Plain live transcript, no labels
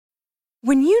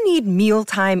When you need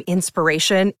mealtime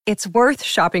inspiration, it's worth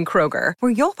shopping Kroger,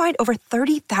 where you'll find over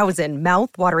 30,000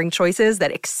 mouth-watering choices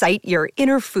that excite your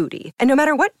inner foodie. And no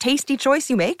matter what tasty choice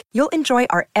you make, you'll enjoy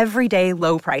our everyday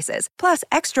low prices, plus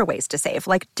extra ways to save,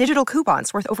 like digital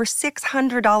coupons worth over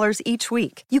 $600 each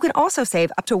week. You can also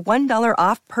save up to $1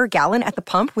 off per gallon at the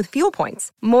pump with fuel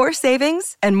points. More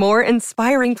savings and more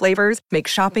inspiring flavors make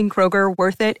shopping Kroger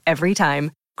worth it every time.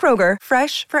 Kroger,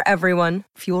 fresh for everyone.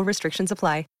 Fuel restrictions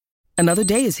apply. Another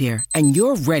day is here, and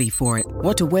you're ready for it.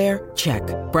 What to wear? Check.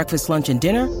 Breakfast, lunch, and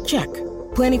dinner? Check.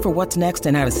 Planning for what's next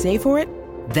and how to save for it?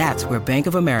 That's where Bank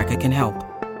of America can help.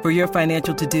 For your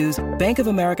financial to-dos, Bank of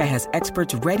America has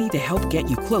experts ready to help get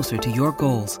you closer to your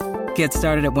goals. Get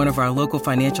started at one of our local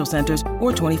financial centers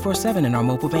or 24/7 in our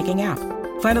mobile banking app.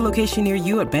 Find a location near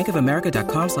you at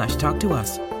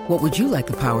bankofamerica.com/talktous. What would you like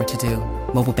the power to do?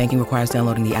 Mobile banking requires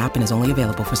downloading the app and is only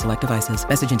available for select devices.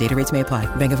 Message and data rates may apply.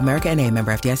 Bank of America N.A.,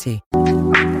 member FDIC.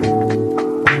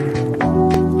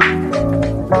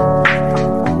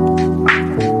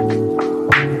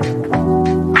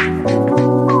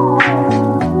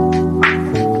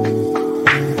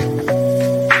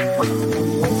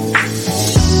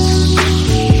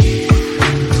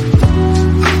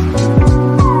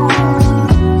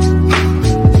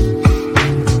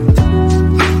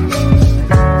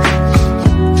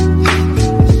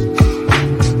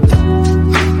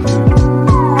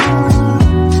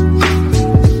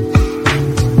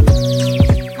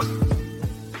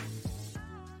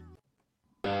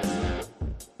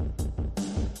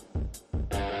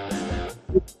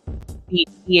 The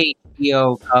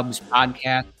CHGO Cubs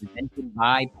podcast presented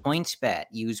by PointsBet.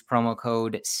 Use promo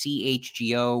code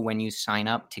CHGO when you sign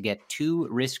up to get 2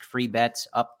 risk-free bets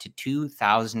up to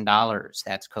 $2,000.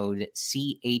 That's code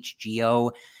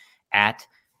CHGO at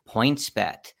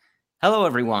PointsBet. Hello,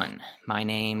 everyone. My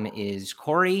name is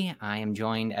Corey. I am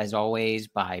joined, as always,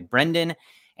 by Brendan,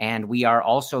 and we are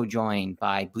also joined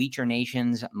by Bleacher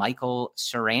Nation's Michael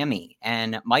Cerami.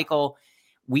 And Michael,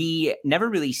 we never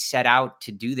really set out to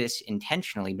do this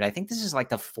intentionally, but I think this is like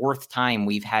the 4th time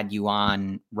we've had you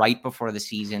on right before the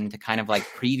season to kind of like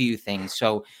preview things.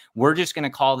 So we're just going to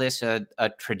call this a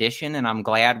tradition, and I'm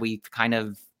glad we've kind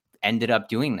of ended up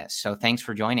doing this. So thanks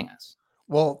for joining us.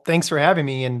 Well, thanks for having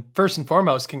me. And first and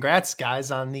foremost, congrats,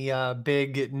 guys, on the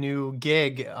big new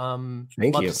gig.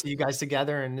 Thank love you. to see you guys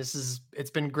together, and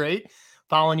it's been great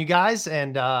following you guys,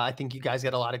 and I think you guys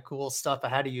got a lot of cool stuff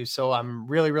ahead of you. So I'm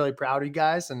really, really proud of you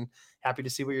guys and happy to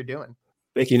see what you're doing.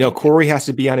 Thank you. No, Corey has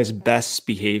to be on his best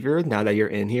behavior now that you're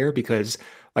in here, because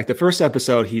like the first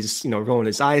episode, he's rolling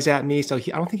his eyes at me. So I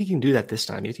don't think he can do that this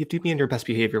time. You have to be in your best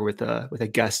behavior with a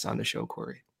guest on the show,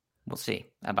 Corey. We'll see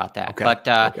about that. Okay. But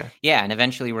Okay. yeah, and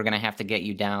eventually we're going to have to get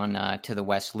you down to the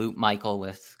West Loop, Michael,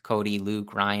 with Cody,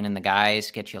 Luke, Ryan, and the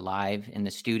guys, get you live in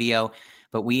the studio.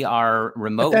 But we are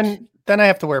remote. But then I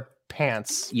have to wear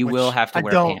pants. You will have to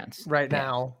wear pants right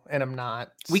now, and I'm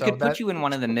not. We could put you in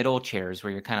one of the middle chairs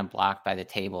where you're kind of blocked by the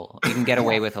table. You can get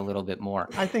away with a little bit more.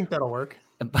 I think that'll work.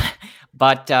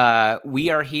 But we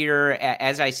are here,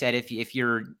 as I said, if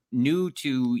you're new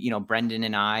to, Brendan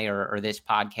and I or this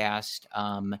podcast,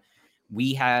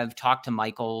 we have talked to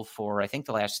Michael for, I think,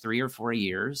 the last 3 or 4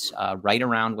 years, right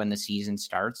around when the season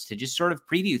starts, to just sort of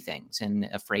preview things. And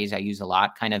a phrase I use a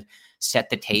lot, kind of set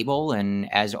the table.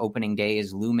 And as opening day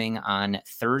is looming on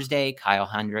Thursday, Kyle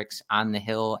Hendricks on the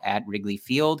hill at Wrigley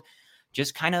Field,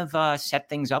 just kind of set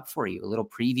things up for you. A little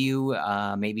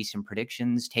preview, maybe some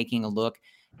predictions, taking a look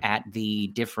at the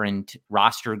different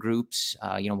roster groups.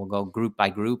 We'll go group by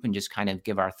group and just kind of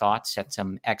give our thoughts, set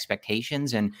some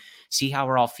expectations, and see how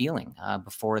we're all feeling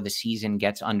before the season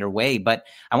gets underway. But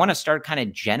I want to start kind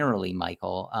of generally,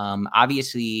 Michael.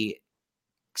 Obviously,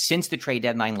 since the trade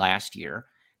deadline last year,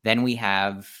 then we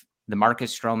have the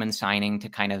Marcus Stroman signing to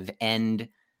kind of end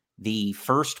the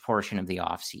first portion of the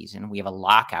offseason. We have a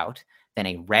lockout, then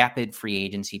a rapid free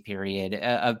agency period,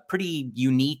 a pretty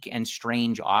unique and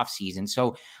strange offseason.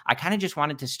 So I kind of just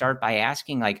wanted to start by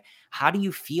asking, like, how do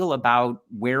you feel about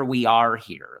where we are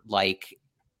here? Like,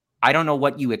 I don't know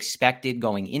what you expected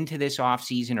going into this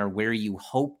offseason or where you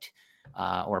hoped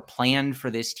or planned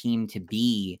for this team to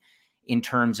be in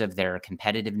terms of their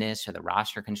competitiveness or the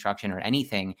roster construction or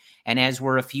anything. And as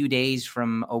we're a few days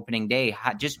from opening day,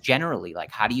 just generally, like,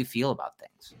 how do you feel about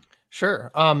things?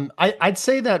 Sure. I'd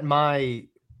say that my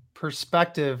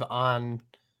perspective on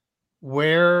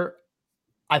where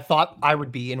I thought I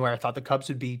would be and where I thought the Cubs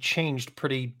would be changed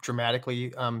pretty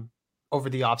dramatically over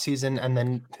the offseason, and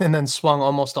then swung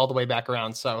almost all the way back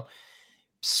around. So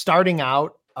starting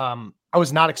out, I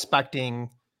was not expecting,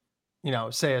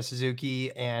 Seiya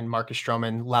Suzuki and Marcus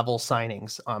Stroman level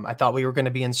signings. I thought we were going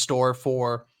to be in store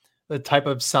for the type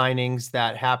of signings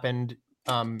that happened,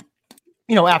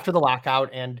 after the lockout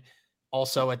and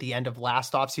also at the end of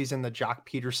last offseason, the Jock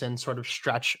Peterson sort of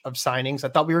stretch of signings. I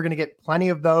thought we were going to get plenty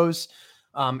of those.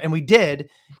 And we did.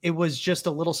 It was just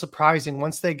a little surprising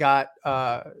once they got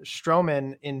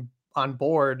Stroman on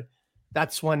board.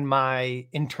 That's when my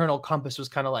internal compass was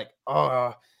kind of like,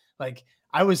 like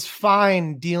I was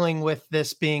fine dealing with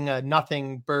this being a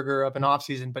nothing burger of an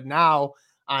offseason, but now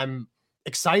I'm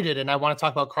excited and I want to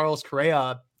talk about Carlos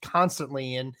Correa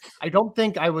constantly. And I don't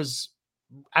think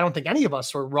any of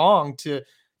us were wrong to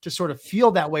sort of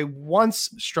feel that way once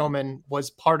Stroman was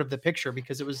part of the picture,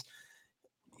 because it was,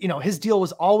 his deal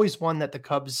was always one that the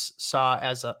Cubs saw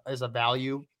as a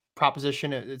value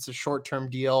proposition. It's a short-term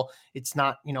deal. It's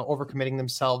not, overcommitting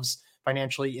themselves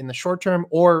financially in the short term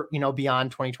or,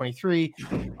 beyond 2023,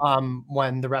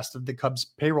 when the rest of the Cubs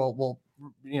payroll will,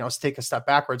 take a step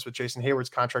backwards with Jason Hayward's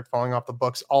contract falling off the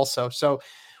books also. So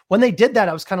when they did that,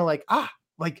 I was kind of like,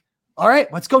 all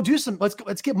right, let's go do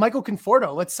let's get Michael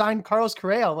Conforto. Let's sign Carlos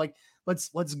Correa. Like, let's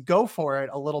go for it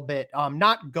a little bit.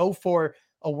 Not go for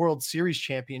a World Series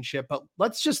championship, but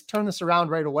let's just turn this around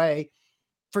right away.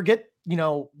 Forget,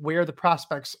 where the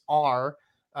prospects are.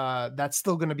 That's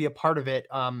still going to be a part of it.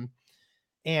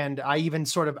 And I even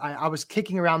I was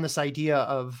kicking around this idea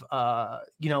of,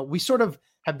 we sort of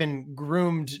have been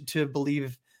groomed to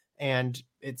believe, and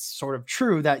it's sort of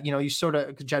true that,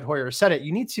 Jed Hoyer said it,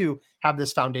 you need to have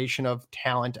this foundation of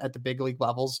talent at the big league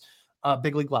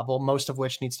level, most of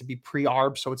which needs to be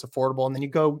pre-arb. So it's affordable. And then you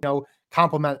go,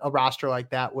 complement a roster like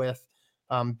that with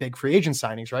big free agent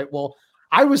signings, right? Well,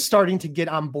 I was starting to get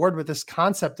on board with this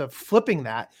concept of flipping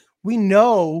that. We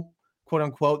know, quote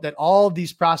unquote, that all of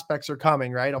these prospects are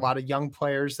coming, right? A lot of young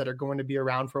players that are going to be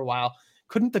around for a while.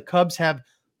 Couldn't the Cubs have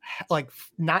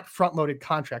not front-loaded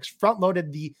contracts,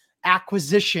 front-loaded the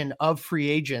acquisition of free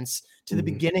agents to the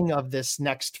beginning of this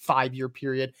next 5-year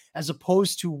period, as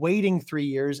opposed to waiting 3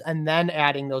 years and then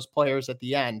adding those players at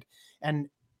the end? And,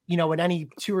 in any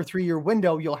 2 or 3 year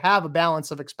window, you'll have a balance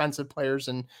of expensive players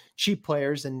and cheap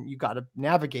players, and you got to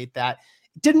navigate that.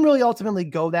 It didn't really ultimately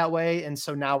go that way. And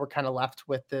so now we're kind of left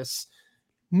with this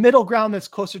middle ground that's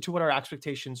closer to what our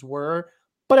expectations were.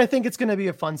 But I think it's going to be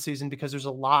a fun season because there's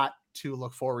a lot to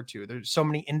look forward to. There's so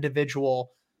many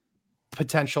individual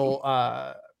potential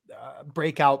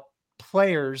breakout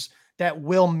players that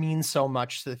will mean so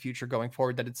much to the future going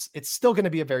forward, that it's still going to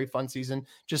be a very fun season.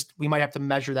 Just, we might have to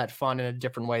measure that fun in a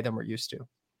different way than we're used to.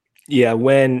 Yeah.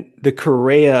 When the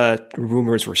Correa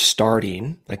rumors were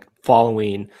starting, like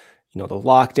following, the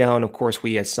lockdown, of course,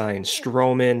 we had signed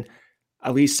Stroman.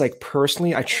 At least, like,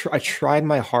 personally, I tried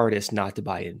my hardest not to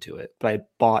buy into it, but I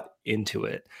bought into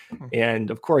it.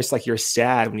 And of course, like, you're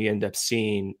sad when you end up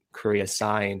seeing Correa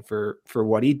sign for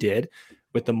what he did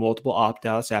with the multiple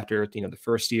opt-outs after, the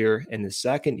first year and the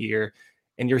second year.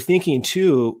 And you're thinking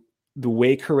too, the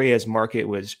way Correa's market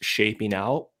was shaping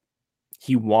out,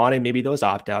 he wanted maybe those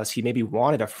opt-outs. He maybe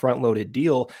wanted a front-loaded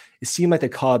deal. It seemed like the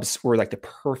Cubs were like the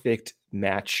perfect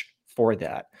match for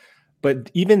that. But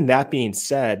even that being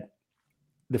said,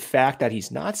 the fact that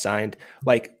he's not signed,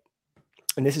 and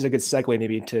this is a good segue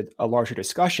maybe into a larger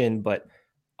discussion, but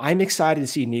I'm excited to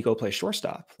see Nico play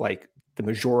shortstop, like, the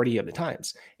majority of the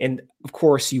times. And of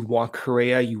course, you want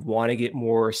Correa, you want to get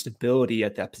more stability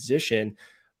at that position,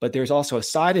 but there's also a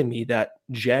side of me that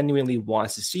genuinely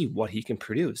wants to see what he can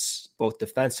produce, both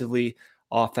defensively,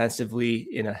 offensively,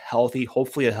 in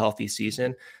hopefully a healthy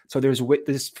season. So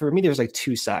for me, there's like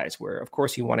two sides where, of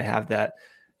course, you want to have that,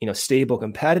 stable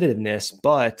competitiveness,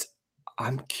 but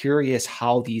I'm curious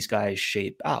how these guys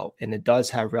shape out. And it does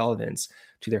have relevance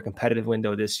to their competitive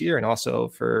window this year and also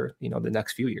for, the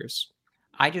next few years.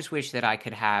 I just wish that I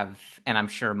could have, and I'm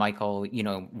sure Michael,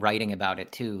 writing about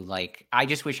it too, like, I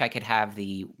just wish I could have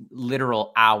the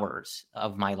literal hours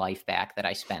of my life back that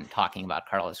I spent talking about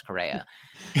Carlos Correa.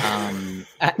 I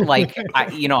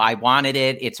wanted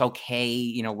it. It's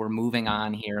okay. We're moving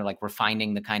on here. Like, we're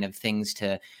finding the kind of things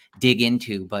to dig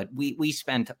into, but we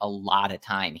spent a lot of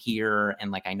time here.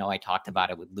 And like, I know I talked about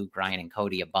it with Luke, Ryan, and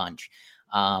Cody a bunch.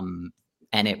 And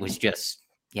it was just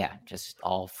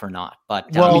all for naught.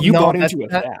 But you got into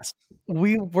it fast.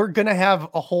 We're gonna have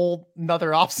a whole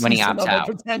nother offseason when he opts out,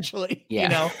 potentially.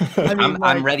 Yeah,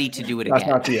 I'm ready to do it again. That's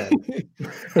not the end.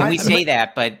 And we say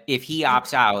that, but if he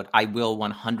opts out, I will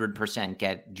 100%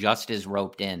 get just as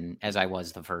roped in as I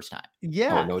was the first time.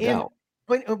 Yeah, no doubt.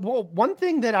 But one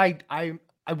thing that I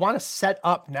want to set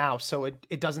up now, so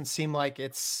it doesn't seem like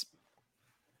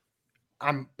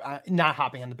I'm not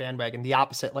hopping on the bandwagon. The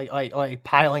opposite, like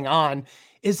piling on,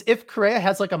 is if Correa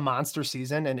has like a monster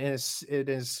season and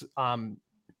he'll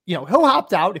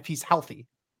opt out if he's healthy.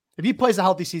 If he plays a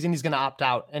healthy season, he's going to opt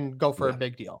out and go for a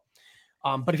big deal.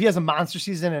 But if he has a monster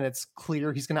season and it's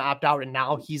clear he's going to opt out, and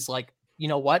now he's like, you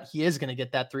know what, he is going to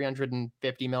get that $350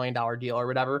 million deal or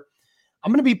whatever,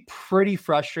 I'm going to be pretty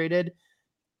frustrated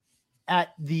at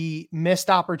the missed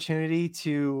opportunity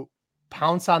to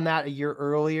pounce on that a year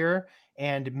earlier.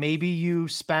 And maybe you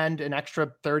spend an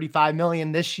extra 35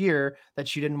 million this year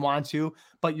that you didn't want to,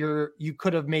 but you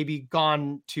could have maybe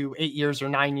gone to 8 years or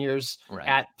 9 years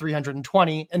at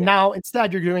 320. And now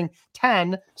instead you're doing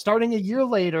 10 starting a year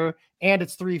later, and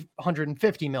it's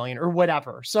 350 million or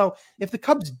whatever. So if the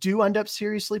Cubs do end up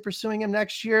seriously pursuing him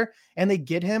next year and they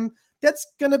get him, that's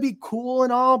going to be cool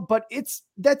and all, but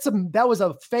that was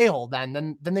a fail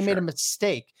then they made a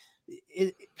mistake.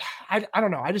 I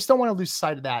don't know. I just don't want to lose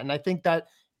sight of that. And I think that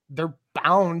they're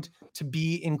bound to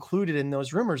be included in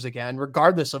those rumors again,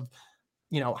 regardless of,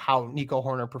 how Nico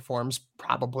Horner performs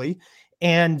probably.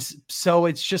 And so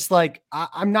it's just like,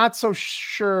 I'm not so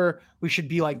sure we should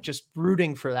be like just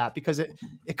rooting for that, because it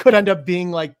could end up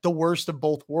being like the worst of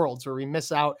both worlds, where we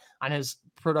miss out on his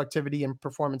productivity and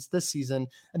performance this season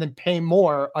and then pay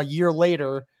more a year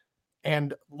later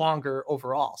and longer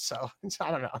overall. So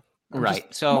I don't know. I'm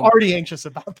already anxious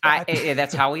about that.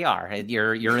 That's how we are.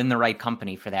 You're in the right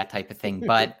company for that type of thing,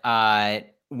 but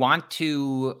want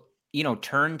to,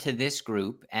 turn to this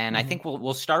group. And I think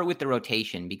we'll start with the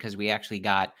rotation, because we actually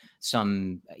got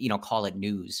some, call it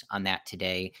news on that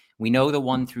today. We know the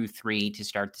 1 through 3 to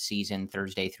start the season,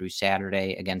 Thursday through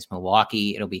Saturday against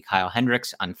Milwaukee. It'll be Kyle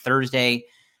Hendricks on Thursday,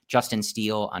 Justin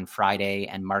Steele on Friday,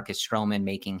 and Marcus Stroman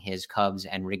making his Cubs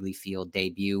and Wrigley Field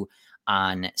debut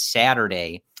on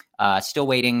Saturday. Still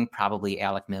waiting, probably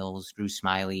Alec Mills, Drew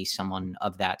Smyly, someone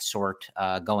of that sort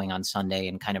going on Sunday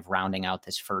and kind of rounding out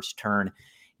this first turn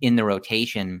in the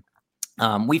rotation.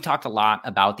 We've talked a lot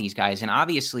about these guys, and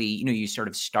obviously, you sort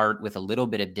of start with a little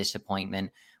bit of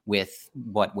disappointment with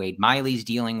what Wade Miley's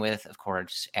dealing with. Of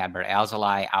course, Adbert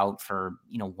Alzolay out for,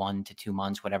 1 to 2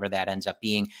 months, whatever that ends up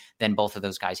being. Then both of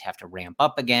those guys have to ramp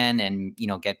up again and,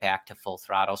 get back to full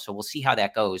throttle. So we'll see how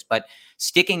that goes. But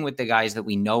sticking with the guys that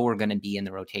we know are going to be in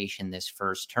the rotation this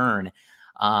first turn,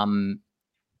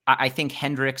 I think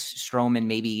Hendricks, Stroman,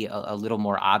 maybe a little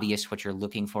more obvious what you're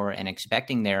looking for and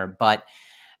expecting there. But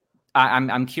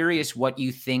I'm curious what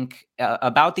you think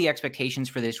about the expectations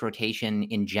for this rotation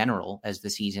in general as the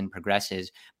season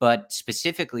progresses, but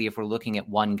specifically if we're looking at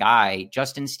one guy,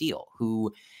 Justin Steele,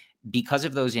 who, because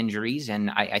of those injuries,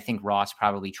 and I think Ross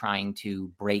probably trying to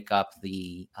break up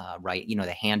the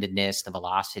the handedness, the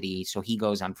velocity, so he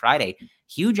goes on Friday.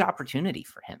 Huge opportunity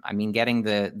for him. I mean, getting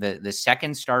the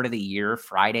second start of the year,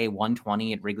 Friday,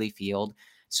 1:20 at Wrigley Field.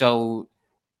 So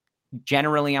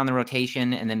generally on the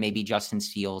rotation, and then maybe Justin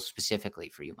Steele specifically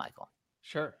for you, Michael.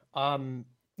 Sure.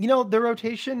 The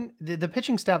rotation, the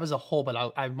pitching staff as a whole, but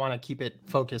I want to keep it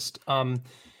focused.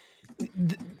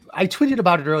 I tweeted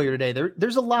about it earlier today.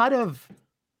 There's a lot of,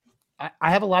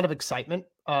 I have a lot of excitement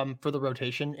for the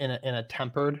rotation in a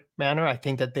tempered manner. I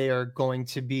think that they are going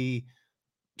to be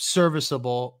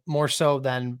serviceable more so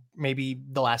than maybe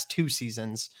the last 2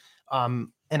 seasons.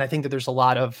 And I think that there's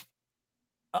a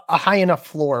high enough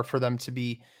floor for them to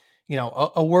be,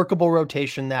 a workable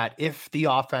rotation that if the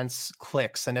offense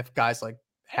clicks and if guys like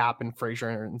Happ and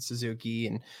Frazier and Suzuki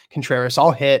and Contreras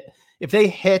all hit, if they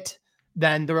hit,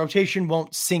 then the rotation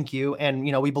won't sink you. And,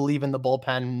 we believe in the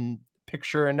bullpen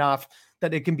picture enough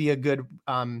that it can be a good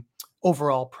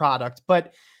overall product.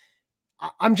 But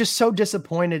I'm just so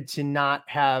disappointed to not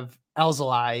have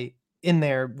Alzolay in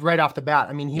there right off the bat.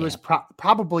 I mean, he was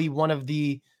probably one of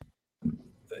the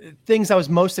things I was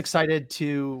most excited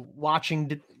to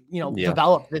watching,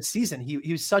 develop this season.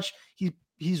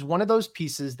 He's one of those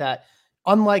pieces that,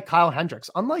 unlike Kyle Hendricks,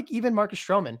 unlike even Marcus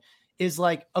Stroman, is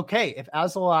like, okay, if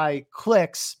Alzolay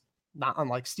clicks, not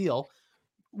unlike Steele,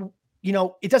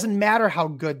 it doesn't matter how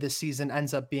good this season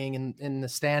ends up being in the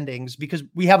standings, because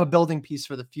we have a building piece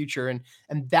for the future.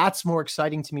 And that's more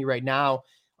exciting to me right now.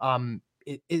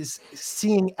 It is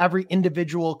seeing every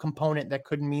individual component that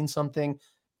could mean something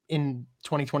in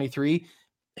 2023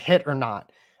 hit or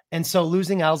not. And so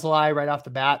losing Alzolay right off the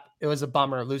bat, it was a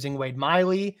bummer. Losing Wade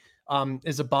Miley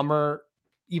is a bummer,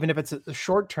 even if it's a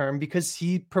short term, because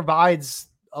he provides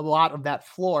a lot of that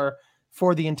floor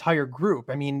for the entire group.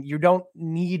 I mean, you don't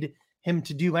need him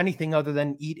to do anything other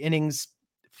than eat innings,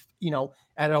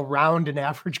 at around an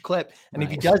average clip. And if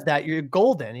he does that, you're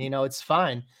golden, it's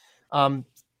fine.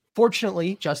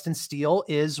 Fortunately, Justin Steele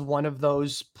is one of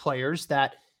those players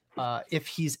that, if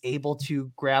he's able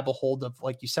to grab a hold of,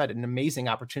 like you said, an amazing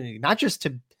opportunity, not just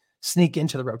to sneak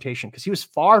into the rotation, because he was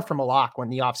far from a lock when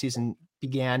the offseason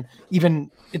began,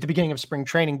 even at the beginning of spring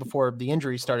training before the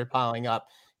injuries started piling up.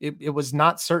 it was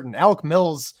not certain. Alec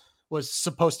Mills was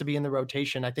supposed to be in the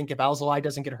rotation. I think if Alzolay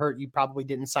doesn't get hurt, you probably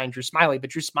didn't sign Drew Smiley, but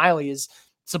Drew Smiley is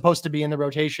supposed to be in the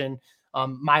rotation.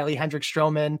 Miley, Hendrik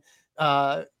Stroman,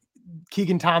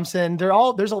 Keegan Thompson,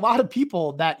 there's a lot of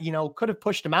people that, could have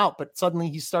pushed him out, but suddenly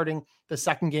he's starting the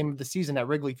second game of the season at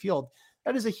Wrigley Field.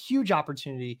 That is a huge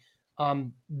opportunity.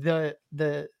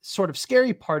 The sort of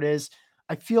scary part is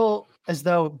I feel as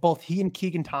though both he and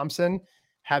Keegan Thompson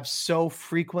have so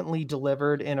frequently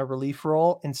delivered in a relief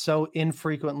role and so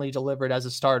infrequently delivered as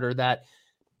a starter that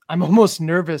I'm almost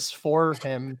nervous for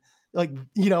him.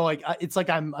 It's like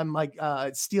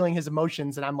I'm stealing his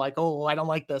emotions, and I'm like, oh, I don't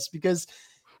like this, because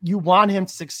you want him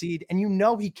to succeed, and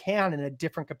he can in a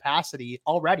different capacity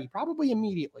already, probably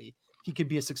immediately. He could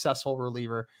be a successful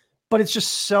reliever, but it's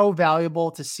just so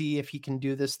valuable to see if he can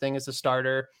do this thing as a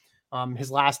starter.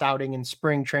 His last outing in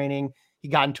spring training, he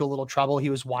got into a little trouble.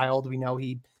 He was wild. We know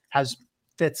he has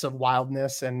fits of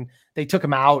wildness, and they took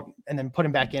him out and then put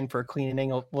him back in for a clean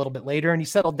inning a little bit later. And he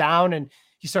settled down and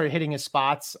he started hitting his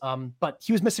spots. But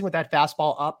he was missing with that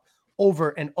fastball up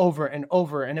over and over and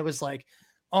over. And it was like,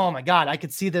 oh my God, I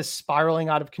could see this spiraling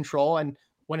out of control. And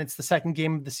when it's the second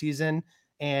game of the season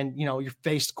and, you're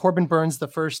faced Corbin Burns the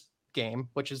first game,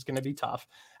 which is going to be tough.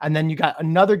 And then you got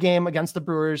another game against the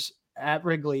Brewers at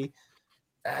Wrigley,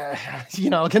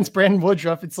 against Brandon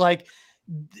Woodruff. It's like,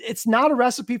 it's not a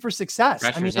recipe for success.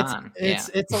 Pressure's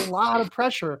it's a lot of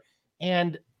pressure.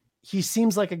 And he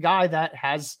seems like a guy that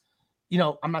has,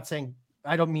 I'm not saying,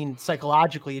 I don't mean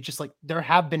psychologically. It's just like there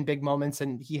have been big moments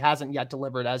and he hasn't yet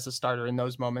delivered as a starter in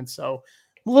those moments. So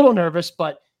I'm a little nervous,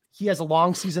 but he has a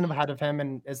long season ahead of him.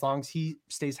 And as long as he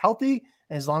stays healthy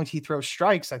and as long as he throws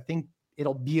strikes, I think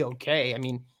it'll be okay. I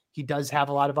mean, he does have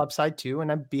a lot of upside too,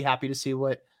 and I'd be happy to see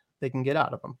what they can get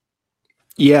out of him.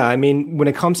 Yeah, I mean, when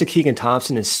it comes to Keegan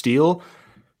Thompson and Steele,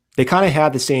 they kind of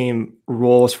had the same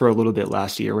roles for a little bit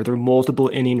last year, where they're multiple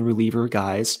inning reliever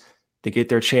guys. They get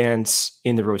their chance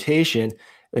in the rotation,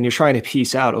 and you're trying to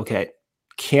piece out, okay,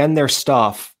 can their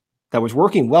stuff that was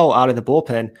working well out of the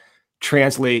bullpen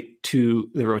translate to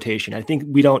the rotation? I think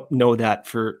we don't know that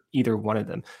for either one of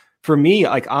them. For me,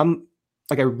 I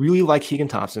really like Keegan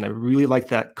Thompson. I really like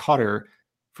that cutter.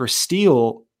 For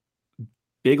Steele,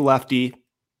 big lefty,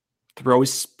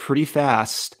 throws pretty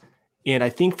fast. And I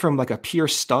think from like a pure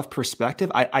stuff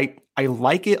perspective, I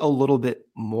like it a little bit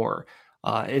more.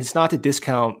 It's not to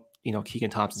discount, Keegan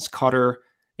Thompson's cutter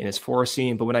and his four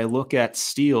seam, but when I look at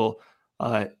Steele,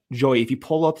 Joey, if you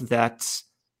pull up that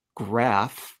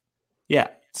graph, yeah.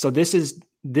 So this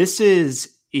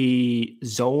is a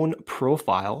zone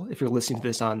profile. If you're listening to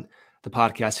this on the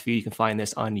podcast feed, you can find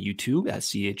this on YouTube at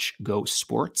CHGO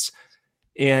Sports.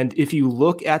 And if you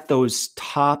look at those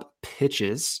top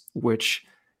pitches, which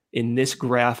in this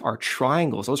graph are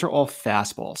triangles, those are all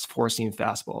fastballs, four-seam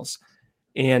fastballs.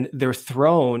 And they're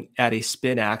thrown at a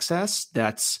spin axis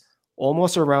that's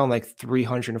almost around like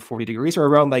 340 degrees, or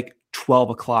around like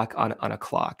 12 o'clock on a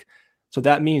clock. So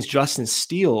that means Justin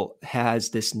Steele has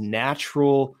this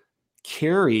natural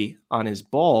carry on his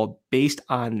ball based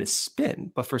on the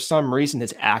spin. But for some reason,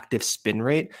 his active spin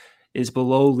rate is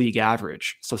below league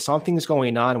average. So something's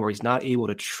going on where he's not able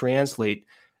to translate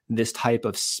this type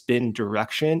of spin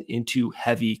direction into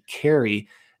heavy carry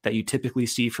that you typically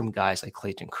see from guys like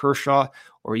Clayton Kershaw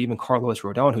or even Carlos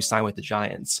Rodon, who signed with the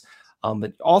Giants.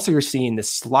 But also you're seeing the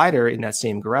slider in that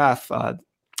same graph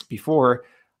before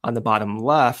on the bottom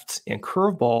left, and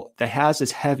curveball that has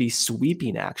this heavy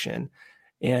sweeping action.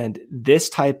 And this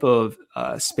type of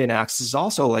spin axis is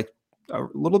also like a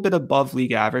little bit above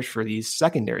league average for these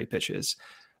secondary pitches.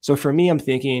 So for me, I'm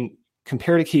thinking,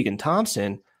 compared to Keegan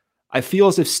Thompson, I feel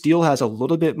as if Steele has a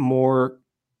little bit more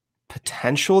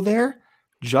potential there,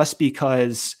 just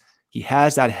because he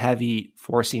has that heavy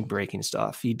four-seam breaking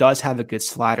stuff. He does have a good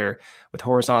slider with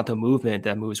horizontal movement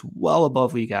that moves well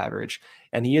above league average.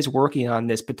 And he is working on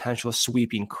this potential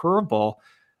sweeping curveball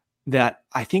that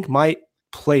I think might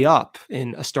play up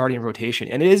in a starting rotation.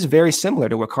 And it is very similar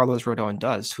to what Carlos Rodon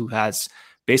does, who has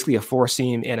basically a four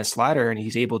seam and a slider, and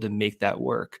he's able to make that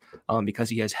work because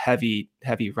he has heavy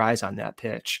rise on that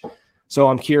pitch. So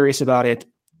I'm curious about it.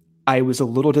 I was a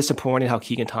little disappointed how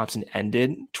Keegan Thompson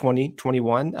ended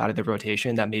 2021 out of the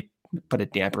rotation. That may put a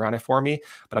damper on it for me,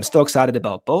 but I'm still excited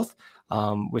about both.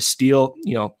 With Steele,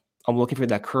 I'm looking for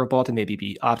that curveball to maybe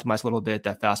be optimized a little bit,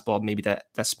 that fastball, maybe that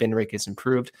spin rate gets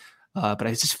improved. But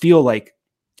I feel like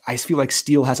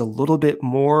Steele has a little bit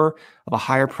more of a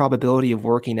higher probability of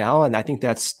working out. And I think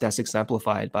that's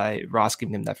exemplified by Ross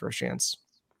giving him that first chance.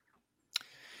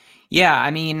 Yeah,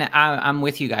 I mean, I'm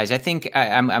with you guys. I think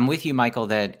I'm with you, Michael,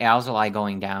 that Alzolay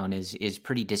going down is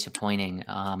pretty disappointing.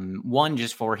 One,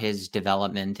 just for his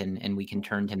development, and we can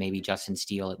turn to maybe Justin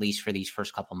Steele, at least for these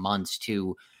first couple months,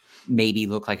 to maybe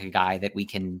look like a guy that we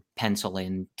can pencil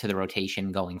in to the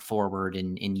rotation going forward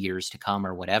in years to come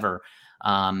or whatever.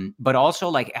 But also,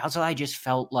 like, Alzolay just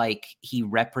felt like he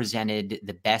represented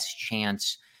the best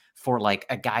chance for like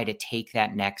a guy to take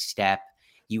that next step.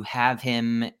 You have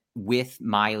him with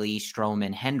Miley,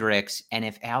 Stroman, Hendricks, and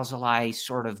if Alzolay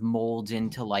sort of molds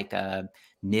into like a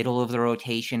middle of the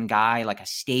rotation guy, like a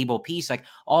stable piece, like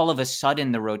all of a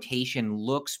sudden the rotation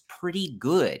looks pretty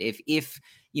good. If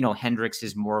Hendricks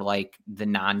is more like the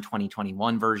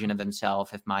non-2021 version of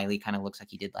himself, if Miley kind of looks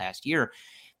like he did last year,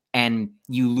 and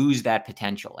you lose that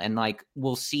potential. And like,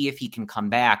 we'll see if he can come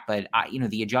back. But,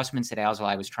 the adjustments that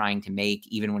Alzolay was trying to make,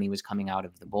 even when he was coming out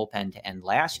of the bullpen to end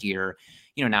last year,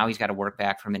 now he's got to work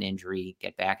back from an injury,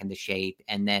 get back into shape,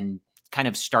 and then kind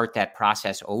of start that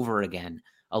process over again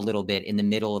a little bit in the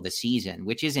middle of the season,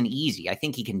 which isn't easy. I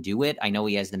think he can do it. I know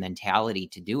he has the mentality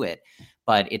to do it,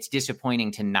 but it's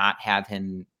disappointing to not have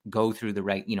him go through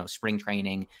the spring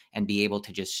training and be able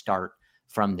to just start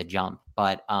from the jump.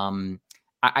 But,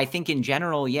 I think in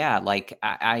general, yeah, like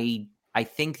I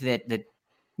think that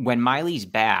when Miley's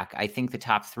back, I think the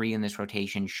top three in this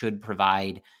rotation should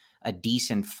provide a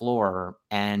decent floor.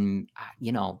 And,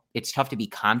 it's tough to be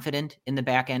confident in the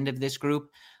back end of this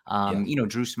group.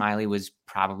 Drew Smiley was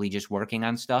probably just working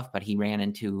on stuff, but he ran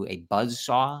into a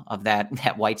buzzsaw of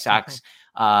that White Sox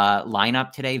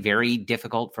lineup today. Very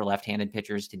difficult for left-handed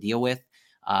pitchers to deal with.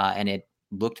 And it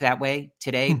looked that way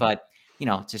today, but,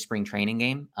 it's a spring training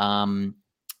game.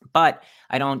 But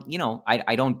I don't,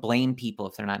 I don't blame people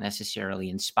if they're not necessarily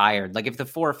inspired. Like if the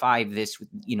 4 or 5 to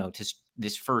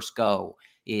this first go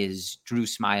is Drew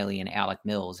Smiley and Alec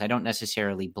Mills, I don't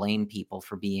necessarily blame people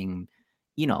for being,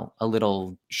 a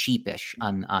little sheepish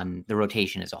on the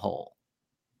rotation as a whole.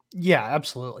 Yeah,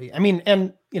 absolutely. I mean,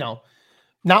 and,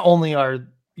 not only are,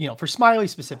 for Smiley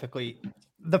specifically,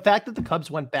 the fact that the Cubs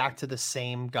went back to the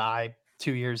same guy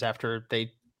 2 years after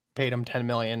they paid him $10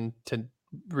 million to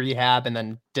rehab and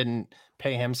then didn't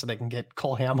pay him so they can get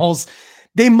Cole Hamels.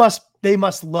 They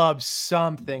must love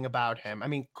something about him. I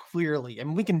mean, clearly,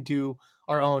 and we can do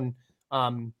our own,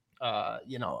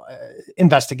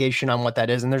 investigation on what that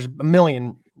is. And there's a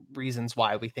million reasons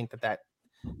why we think that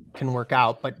can work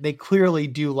out, but they clearly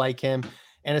do like him.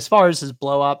 And as far as his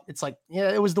blow up, it's like,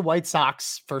 yeah, it was the White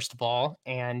Sox, first of all,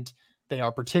 and they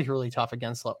are particularly tough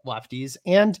against lefties.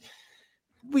 And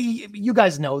you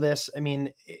guys know this. I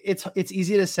mean, it's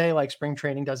easy to say like spring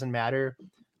training doesn't matter.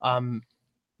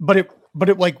 But it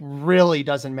like really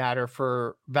doesn't matter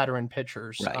for veteran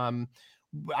pitchers. Right.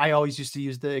 I always used to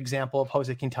use the example of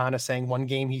Jose Quintana saying one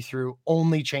game he threw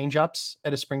only changeups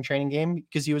at a spring training game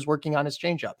because he was working on his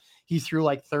changeup. He threw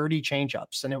like 30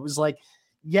 changeups. And it was like,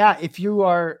 yeah, if you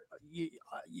are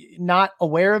not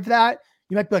aware of that,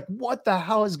 you might be like, what the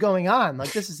hell is going on?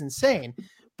 Like, this is insane.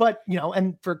 But,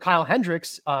 and for Kyle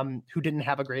Hendricks, who didn't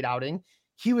have a great outing,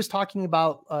 he was talking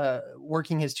about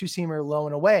working his 2-seamer low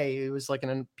and away. It was like in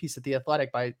a piece at The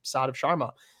Athletic by Sadaf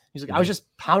Sharma. He's like, I was just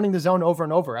pounding the zone over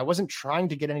and over. I wasn't trying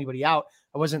to get anybody out.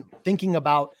 I wasn't thinking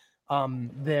about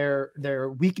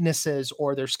their weaknesses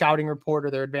or their scouting report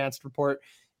or their advanced report.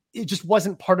 It just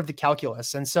wasn't part of the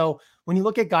calculus. And so when you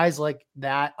look at guys like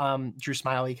that, Drew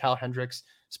Smiley, Kyle Hendricks,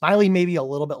 Smiley maybe a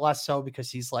little bit less so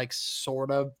because he's like sort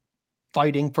of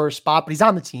fighting for a spot, but he's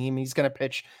on the team. He's going to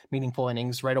pitch meaningful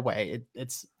innings right away.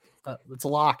 It's a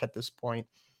lock at this point.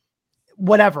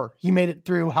 Whatever, he made it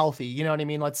through healthy. You know what I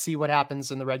mean? Let's see what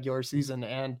happens in the regular season.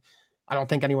 And I don't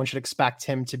think anyone should expect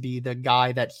him to be the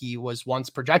guy that he was once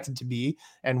projected to be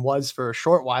and was for a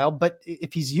short while. But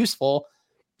if he's useful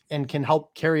and can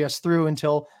help carry us through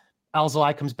until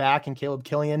Alzolay comes back and Caleb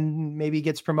Killian maybe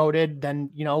gets promoted, then,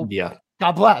 yeah,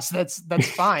 God bless. That's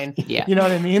fine. Yeah. You know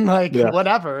what I mean? Like,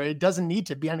 whatever. It doesn't need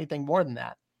to be anything more than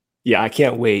that. Yeah, I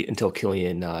can't wait until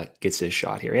Killian gets his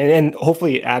shot here. And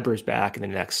hopefully Adber's back in the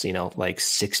next, like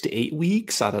 6 to 8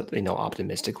 weeks,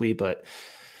 optimistically, but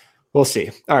we'll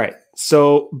see. All right.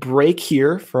 So break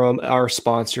here from our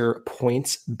sponsor,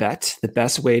 PointsBet. The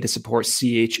best way to support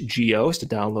CHGO is to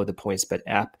download the PointsBet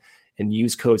app and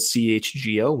use code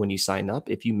CHGO when you sign up.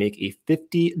 If you make a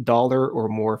 $50 or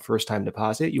more first-time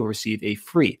deposit, you'll receive a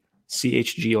free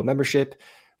CHGO membership,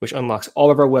 which unlocks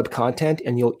all of our web content,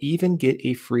 and you'll even get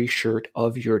a free shirt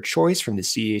of your choice from the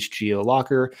CHGO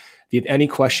locker. If you have any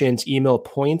questions, email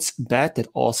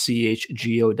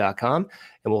pointsbet@allchgo.com,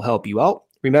 and we'll help you out.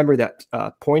 Remember that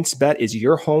PointsBet is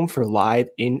your home for live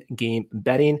in-game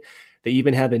betting. They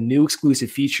even have a new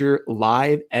exclusive feature,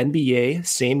 Live NBA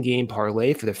Same Game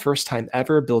Parlay. For the first time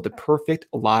ever, build a perfect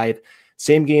live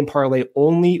same game parlay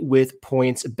only with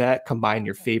points bet. Combine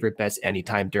your favorite bets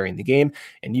anytime during the game,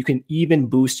 and you can even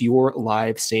boost your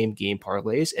live same game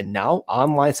parlays. And now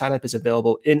online signup is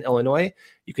available in Illinois.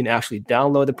 You can actually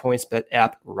download the PointsBet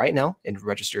app right now and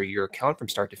register your account from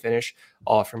start to finish,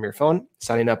 all from your phone.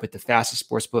 Signing up with the fastest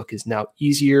sportsbook is now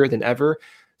easier than ever,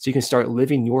 so you can start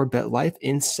living your bet life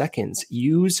in seconds.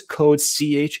 Use code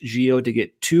CHGO to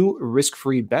get 2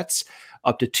 risk-free bets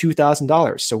up to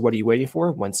 $2,000. So what are you waiting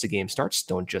for? Once the game starts,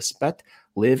 don't just bet.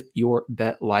 Live your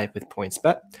bet life with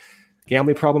PointsBet.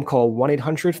 Gambling problem, call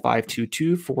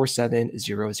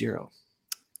 1-800-522-4700.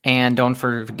 And don't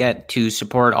forget to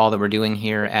support all that we're doing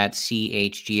here at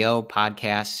CHGO,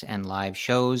 podcasts and live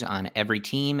shows on every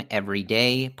team, every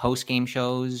day, post-game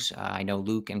shows. I know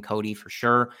Luke and Cody for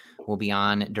sure will be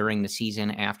on during the season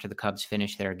after the Cubs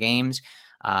finish their games.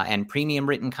 And premium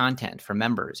written content for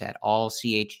members at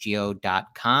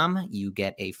allchgo.com. You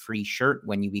get a free shirt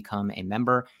when you become a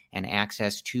member and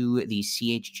access to the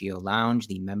CHGO Lounge,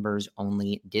 the members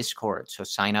only Discord. So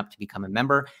sign up to become a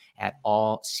member at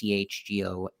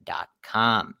allchgo.com.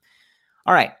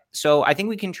 All right. So I think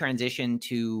we can transition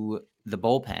to the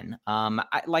bullpen.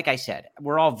 Like I said,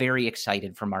 we're all very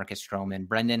excited for Marcus Stroman.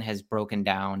 Brendan has broken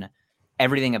down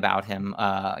everything about him,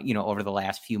 over the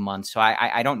last few months. So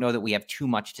I don't know that we have too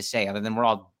much to say other than we're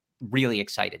all really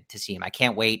excited to see him. I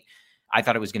can't wait. I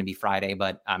thought it was going to be Friday,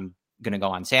 but I'm going to go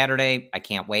on Saturday. I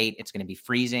can't wait. It's going to be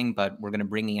freezing, but we're going to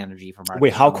bring the energy from Marcus.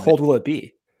 Wait, how cold will it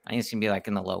be? I think it's going to be like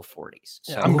in the low 40s.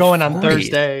 So I'm going on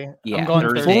Thursday. Yeah, I'm going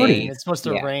Thursday. It's supposed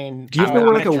to rain. Do you have to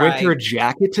wear like a winter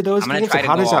jacket to those games?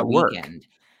 How does that work? Weekend.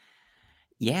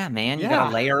 Yeah, man. You got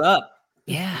to layer up.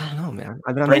 Yeah. I don't know, man.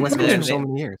 I've been on the West Coast for so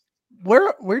many years.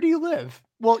 Where do you live?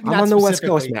 Well, I'm on the West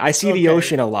Coast, man. I see the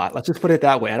ocean a lot. Let's just put it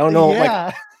that way. I don't know.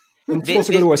 Yeah. I'm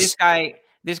supposed to go to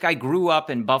This guy grew up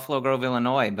in Buffalo Grove,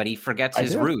 Illinois, but he forgets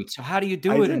his roots. So how do you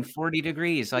do it in 40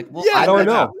 degrees? Like, well, I don't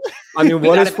know. I mean,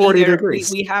 what is 40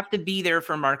 degrees? We have to be there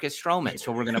for Marcus Stroman.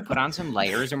 So we're going to put on some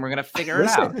layers and we're going to figure it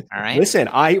out. All right. Listen,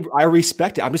 I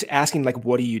respect it. I'm just asking, like,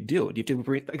 what do you do? Do you have to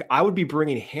bring, like, I would be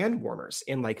bringing hand warmers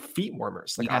and like feet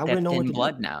warmers. Like, you got I that know thin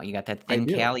blood now. You got that thin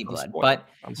Cali blood. But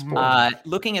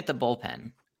looking at the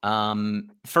bullpen,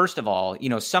 first of all,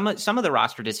 some of the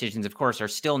roster decisions, of course, are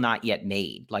still not yet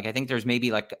made. Like, I think there's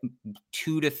maybe like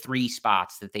 2 to 3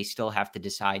 spots that they still have to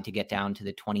decide to get down to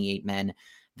the 28 men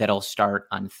that'll start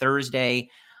on Thursday.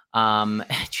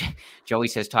 Joey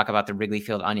says, talk about the Wrigley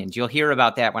Field onions. You'll hear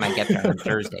about that when I get there on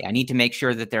Thursday. I need to make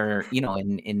sure that they're,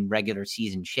 in regular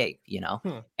season shape,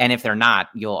 and if they're not,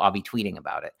 I'll be tweeting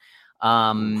about it.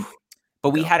 But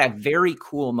we had a very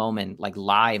cool moment, like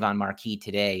live on Marquee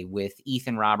today, with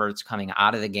Ethan Roberts coming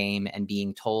out of the game and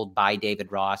being told by David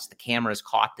Ross, the cameras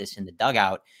caught this in the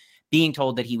dugout, being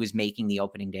told that he was making the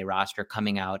opening day roster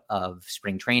coming out of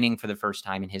spring training for the first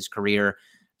time in his career.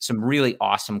 Some really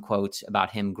awesome quotes about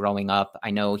him growing up.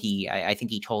 I know I think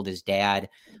he told his dad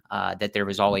that there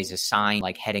was always a sign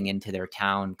like heading into their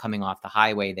town coming off the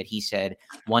highway that he said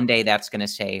one day that's going to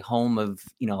say home of,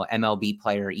 MLB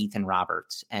player Ethan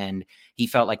Roberts. And he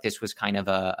felt like this was kind of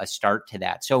a start to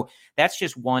that. So that's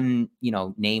just one,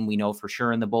 name we know for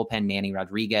sure in the bullpen. Manny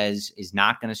Rodriguez is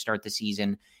not going to start the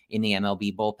season in the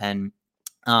MLB bullpen.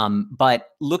 But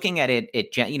looking at it,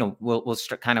 we'll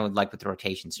start kind of like with the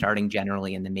rotation starting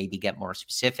generally and then maybe get more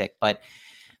specific. But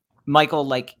Michael,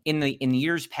 like in the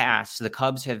years past, the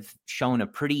Cubs have shown a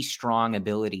pretty strong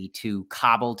ability to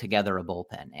cobble together a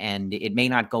bullpen, and it may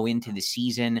not go into the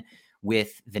season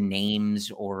with the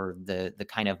names or the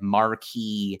kind of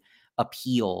marquee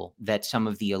appeal that some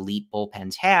of the elite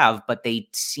bullpens have, but they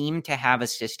seem to have a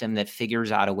system that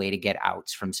figures out a way to get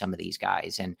outs from some of these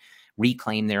guys and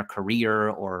reclaim their career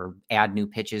or add new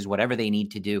pitches, whatever they need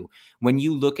to do. When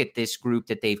you look at this group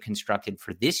that they've constructed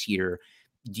for this year,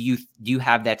 do you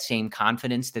have that same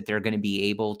confidence that they're going to be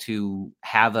able to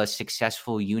have a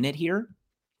successful unit here?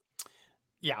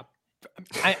 Yeah,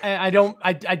 I'm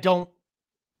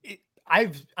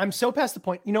so past the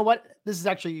point. You know what? This is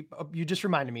actually, you just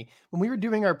reminded me when we were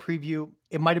doing our preview,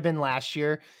 it might've been last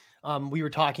year. We were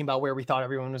talking about where we thought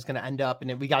everyone was going to end up.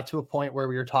 And we got to a point where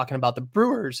we were talking about the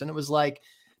Brewers, and it was like,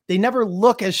 they never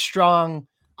look as strong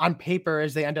on paper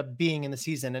as they end up being in the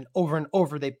season. And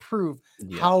over they prove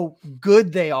how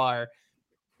good they are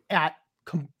at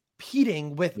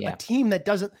competing with a team that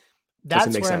doesn't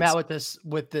where sense. I'm at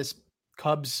with this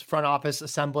Cubs front office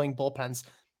assembling bullpens.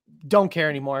 Don't care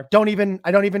anymore.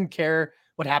 I don't even care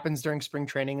what happens during spring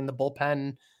training in the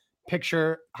bullpen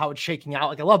picture, how it's shaking out.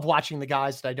 Like, I love watching the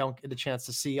guys that I don't get a chance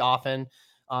to see often.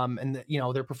 And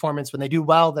their performance when they do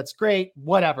well, that's great,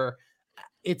 whatever.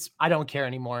 I don't care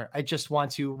anymore. I just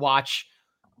want to watch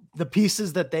the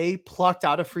pieces that they plucked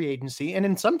out of free agency and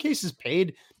in some cases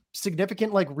paid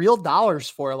significant, like real dollars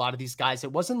for a lot of these guys.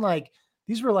 It wasn't like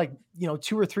these were like, $2 or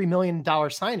 $3 million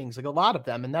signings, like a lot of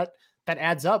them. And that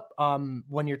adds up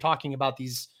when you're talking about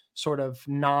these sort of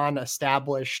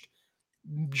non-established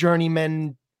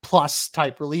journeyman plus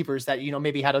type relievers that,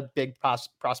 maybe had a big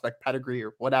prospect pedigree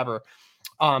or whatever.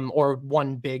 Or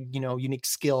one big, unique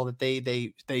skill that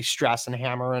they stress and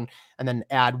hammer and then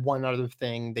add one other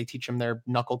thing. They teach them their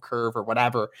knuckle curve or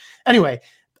whatever. Anyway,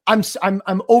 I'm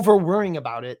over worrying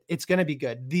about it. It's going to be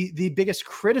good. The biggest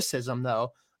criticism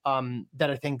though, that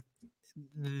I think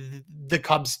the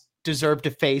Cubs deserve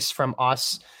to face from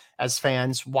us as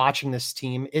fans watching this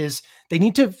team is they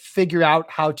need to figure out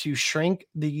how to shrink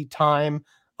the time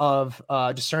of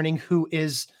discerning who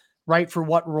is right for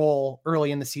what role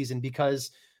early in the season, because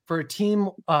for a team,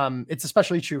 it's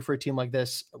especially true for a team like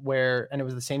this and it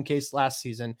was the same case last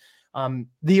season.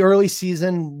 The early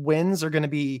season wins are going to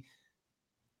be,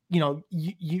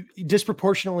 you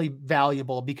disproportionately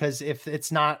valuable because if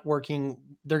it's not working,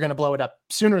 they're going to blow it up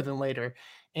sooner than later.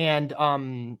 And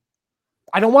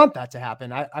I don't want that to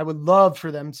happen. I would love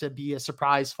for them to be a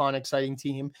surprise, fun, exciting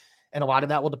team. And a lot of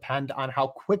that will depend on how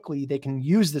quickly they can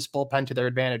use this bullpen to their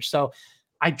advantage. So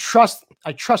I trust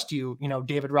you,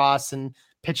 David Ross and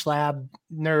Pitch Lab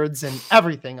nerds and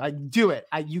everything. I do it.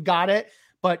 You got it.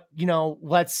 But,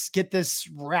 let's get this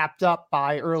wrapped up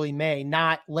by early May,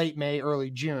 not late May, early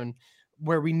June,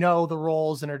 where we know the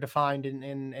roles and are defined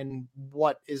and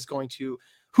who is going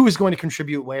to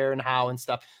contribute where and how and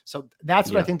stuff. So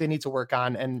that's what I think they need to work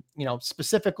on. And,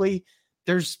 specifically,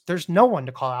 there's no one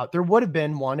to call out. There would have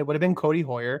been one. It would have been Cody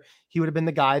Hoyer. He would have been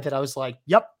the guy that I was like,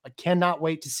 yep, I cannot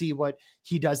wait to see what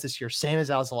he does this year. Same as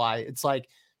Alzolay. It's like,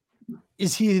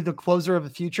 is he the closer of the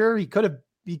future? He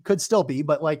could still be,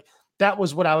 but like, that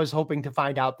was what I was hoping to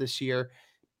find out this year.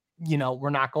 We're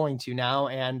not going to now.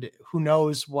 And who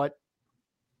knows what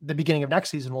the beginning of next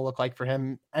season will look like for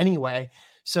him anyway.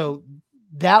 So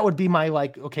that would be my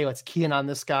like, okay, let's key in on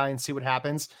this guy and see what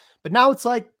happens. But now it's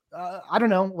like, I don't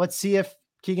know. Let's see if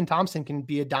Keegan Thompson can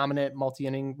be a dominant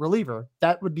multi-inning reliever.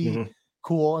 That would be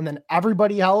cool. And then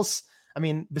everybody else, I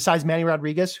mean, besides Manny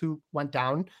Rodriguez, who went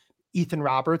down, Ethan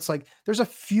Roberts, like there's a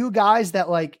few guys that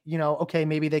like, okay,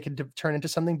 maybe they could turn into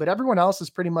something, but everyone else is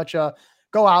pretty much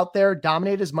go out there,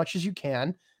 dominate as much as you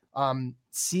can.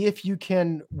 See if you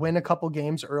can win a couple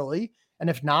games early. And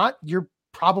if not, you're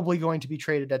probably going to be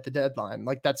traded at the deadline.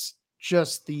 Like that's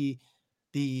just the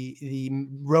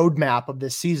roadmap of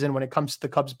this season when it comes to the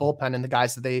Cubs bullpen and the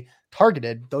guys that they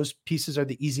targeted. Those pieces are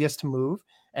the easiest to move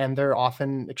and they're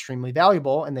often extremely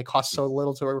valuable and they cost so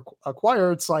little to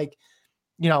acquire. It's like,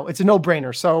 it's a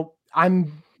no-brainer. So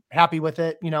I'm happy with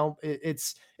it.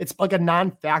 It's like a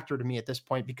non-factor to me at this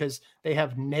point because they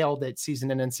have nailed it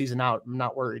season in and season out. I'm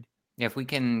not worried. If we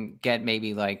can get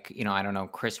maybe like, I don't know,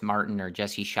 Chris Martin or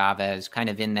Jesse Chavez kind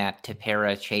of in that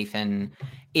Tepera, Chafin,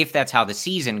 if that's how the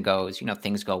season goes,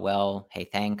 things go well. Hey,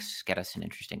 thanks. Get us an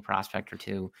interesting prospect or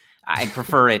two. I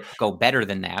prefer it go better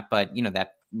than that, but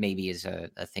that maybe is a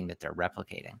thing that they're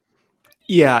replicating.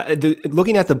 Yeah.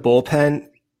 Looking at the bullpen,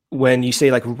 when you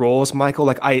say like roles, Michael,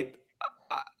 like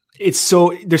there's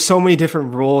so many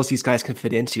different roles these guys can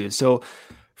fit into. So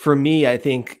for me, I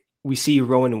think we see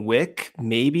Rowan Wick,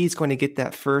 maybe he's going to get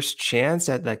that first chance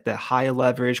at like the high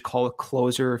leverage, call it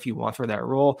closer if you want for that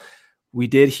role. We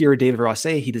did hear David Ross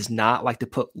say he does not like to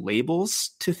put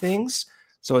labels to things.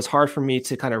 So it's hard for me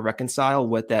to kind of reconcile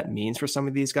what that means for some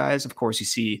of these guys. Of course, you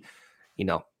see,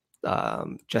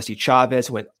 Jesse Chavez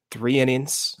went 3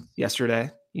 innings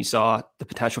yesterday. You saw the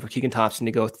potential for Keegan Thompson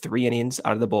to go 3 innings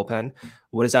out of the bullpen.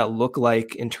 What does that look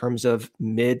like in terms of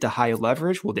mid to high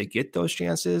leverage? Will they get those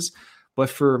chances? But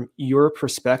from your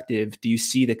perspective, do you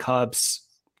see the Cubs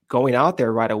going out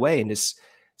there right away and just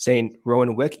saying,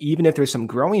 Rowan Wick, even if there's some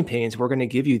growing pains, we're going to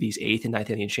give you these 8th and 9th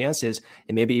inning chances,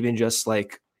 and maybe even just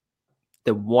like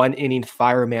the 1 inning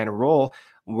fireman role,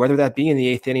 whether that be in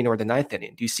the 8th inning or the 9th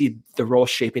inning? Do you see the role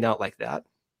shaping out like that?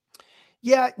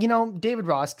 Yeah, David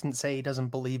Ross can say he doesn't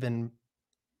believe in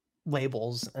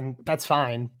labels, and that's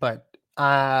fine. But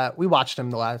we watched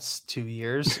him the last 2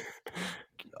 years.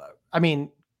 I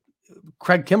mean,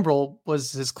 Craig Kimbrell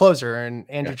was his closer, and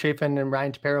Andrew Chafin and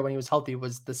Ryan Tepera, when he was healthy,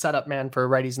 was the setup man for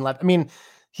righties and left. I mean,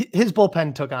 his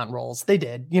bullpen took on roles. They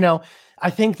did. I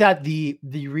think that the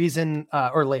reason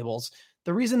or labels,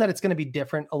 the reason that it's going to be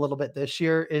different a little bit this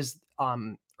year is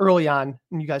early on,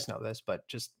 and you guys know this, but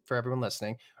just for everyone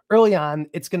listening, early on,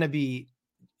 it's going to be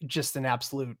just an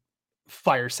absolute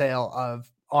fire sale of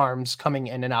arms coming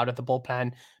in and out of the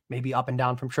bullpen, maybe up and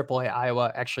down from AAA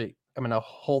Iowa. Actually, I'm going to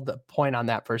hold the point on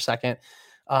that for a second.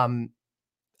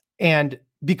 And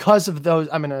because of those,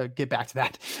 I'm going to get back to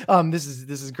that. This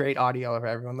is great audio for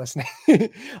everyone listening.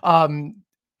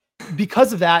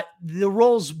 Because of that, the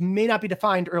roles may not be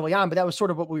defined early on, but that was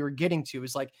sort of what we were getting to,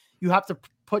 is like, you have to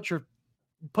put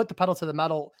the pedal to the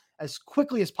metal as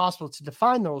quickly as possible to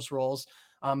define those roles.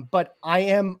 But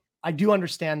I do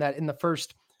understand that in the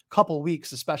first couple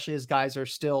weeks, especially as guys are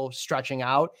still stretching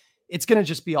out, it's going to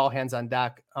just be all hands on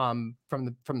deck from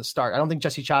the start. I don't think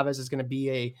Jesse Chavez is going to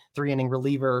be a 3-inning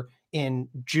reliever in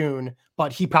June,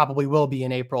 but he probably will be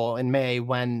in April and May,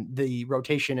 when the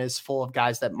rotation is full of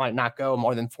guys that might not go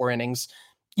more than 4 innings,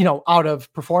 out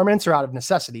of performance or out of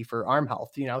necessity for arm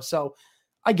health, so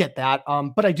I get that.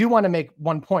 But I do want to make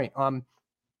one point.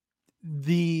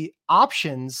 The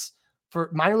options for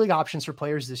minor league options for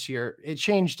players this year, it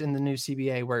changed in the new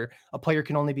CBA, where a player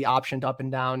can only be optioned up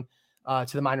and down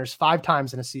to the minors 5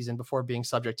 times in a season before being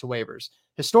subject to waivers.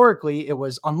 Historically, it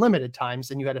was unlimited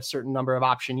times, and you had a certain number of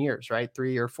option years, right?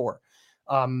 3 or 4.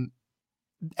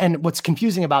 And what's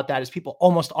confusing about that is people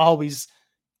almost always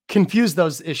confuse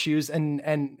those issues and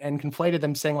conflated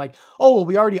them, saying like, oh, well,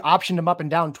 we already optioned him up and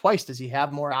down twice. Does he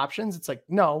have more options? It's like,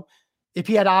 no, if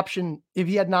he had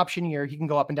an option year, he can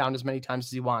go up and down as many times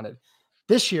as he wanted.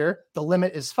 This year, the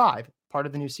limit is 5, part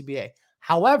of the new CBA.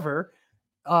 However,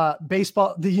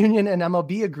 baseball, the union and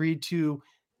MLB agreed to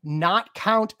not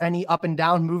count any up and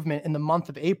down movement in the month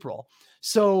of April.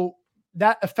 So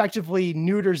that effectively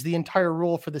neuters the entire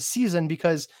rule for the season,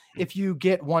 because if you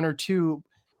get 1 or 2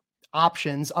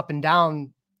 options up and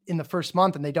down in the first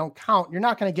month and they don't count, you're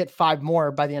not going to get 5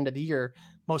 more by the end of the year.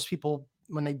 Most people,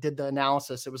 when they did the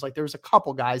analysis, it was like there was a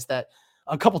couple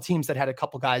teams that had a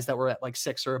couple guys that were at like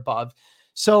 6 or above.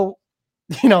 So,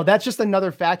 that's just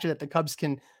another factor that the Cubs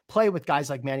can play with guys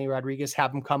like Manny Rodriguez,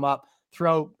 have him come up,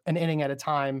 throw an inning at a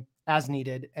time as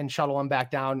needed, and shuttle him back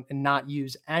down, and not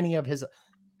use any of his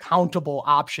countable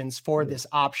options for this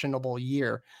optionable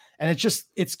year. And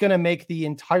it's going to make the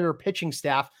entire pitching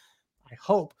staff, I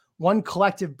hope, one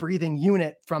collective breathing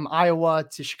unit from Iowa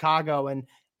to Chicago,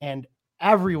 and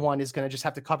everyone is going to just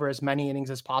have to cover as many innings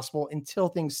as possible until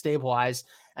things stabilize.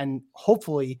 And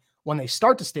hopefully when they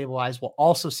start to stabilize, we'll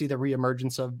also see the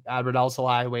reemergence of Adbert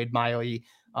Alzolay, Wade Miley,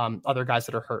 other guys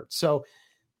that are hurt. So,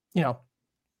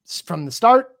 from the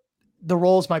start, the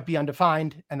roles might be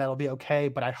undefined, and that'll be okay.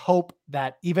 But I hope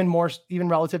that even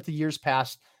relative to years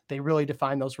past, they really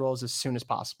define those roles as soon as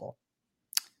possible.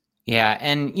 Yeah.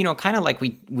 And, kind of like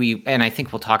we, and I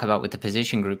think we'll talk about with the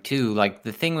position group too, like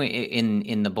the thing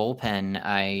in the bullpen,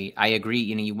 I agree,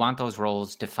 you want those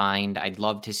roles defined. I'd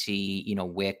love to see,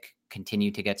 Wick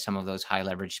continue to get some of those high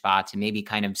leverage spots and maybe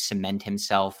kind of cement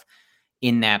himself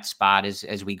in that spot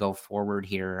as we go forward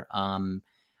here.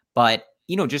 But,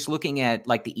 just looking at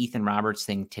like the Ethan Roberts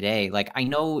thing today, like, I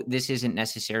know this isn't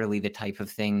necessarily the type of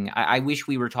thing I wish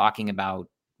we were talking about,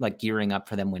 like gearing up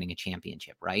for them winning a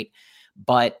championship. Right.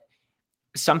 But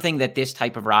something that this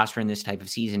type of roster and this type of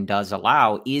season does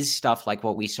allow is stuff like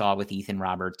what we saw with Ethan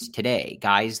Roberts today,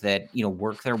 guys that,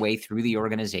 work their way through the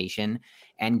organization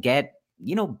and get,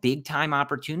 big time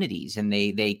opportunities, and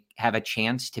they have a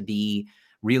chance to be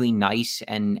really nice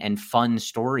and fun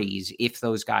stories if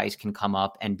those guys can come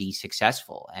up and be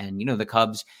successful. And, the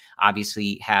Cubs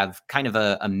obviously have kind of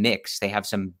a mix. They have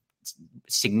some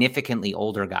significantly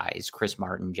older guys, Chris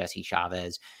Martin, Jesse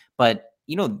Chavez, but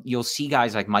you'll see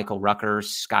guys like Michael Rucker,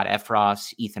 Scott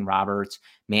Efros, Ethan Roberts,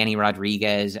 Manny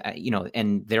Rodriguez,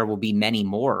 and there will be many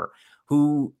more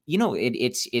who,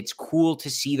 it's cool to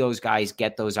see those guys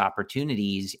get those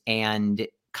opportunities. And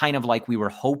kind of like we were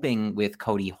hoping with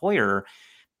Cody Hoyer,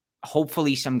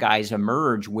 hopefully some guys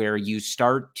emerge where you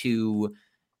start to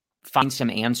find some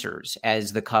answers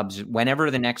as the Cubs,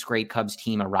 whenever the next great Cubs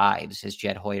team arrives, as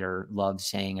Jed Hoyer loves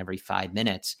saying every 5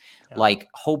 minutes, like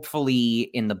hopefully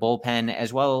in the bullpen,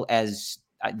 as well as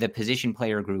the position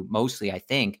player group, mostly, I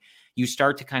think you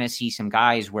start to kind of see some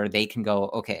guys where they can go,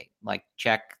 okay, like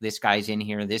check this guy's in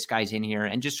here,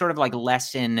 and just sort of like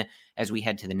lessen as we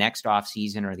head to the next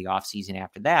offseason or the offseason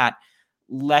after that,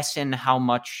 lessen how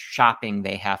much shopping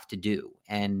they have to do.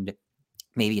 And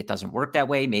maybe it doesn't work that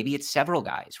way. Maybe it's several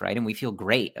guys, right? And we feel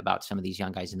great about some of these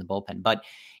young guys in the bullpen, but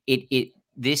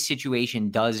this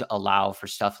situation does allow for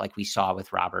stuff like we saw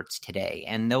with Roberts today.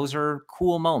 And those are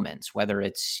cool moments, whether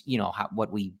it's, what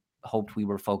we hoped we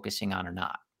were focusing on or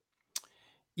not.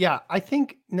 Yeah, I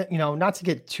think, not to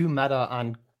get too meta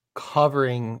on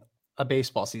covering a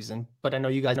baseball season, but I know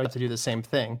you guys know to do the same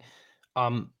thing.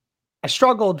 I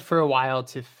struggled for a while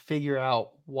to figure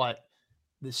out what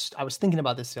this. I was thinking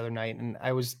about this the other night, and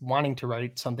I was wanting to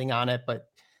write something on it, but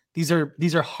these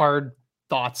are hard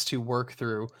thoughts to work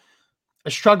through.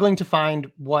 Struggling to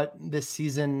find what this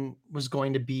season was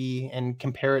going to be and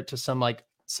compare it to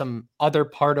some other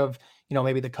part of,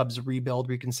 maybe the Cubs rebuild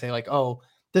where you can say like, oh,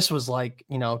 this was like,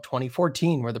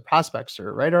 2014 where the prospects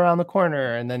are right around the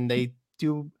corner and then they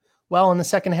do well in the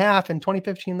second half and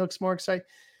 2015 looks more exciting.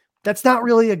 That's not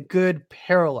really a good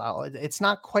parallel. It's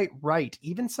not quite right.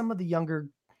 Even some of the younger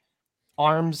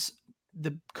arms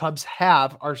the Cubs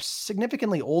have are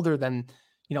significantly older than,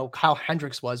 Kyle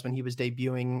Hendricks was when he was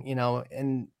debuting,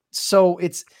 and so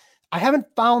I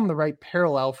haven't found the right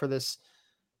parallel for this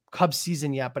Cubs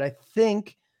season yet, but I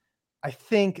think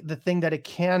the thing that it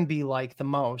can be like the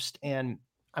most, and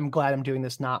I'm glad I'm doing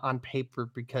this not on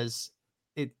paper because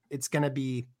it's going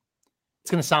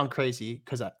to sound crazy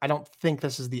because I don't think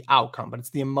this is the outcome, but it's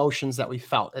the emotions that we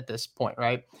felt at this point,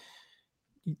 right?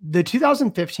 The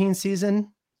 2015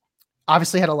 season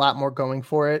obviously had a lot more going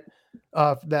for it.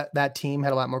 That team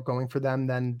had a lot more going for them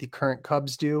than the current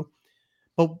Cubs do.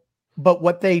 But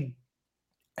what they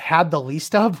had the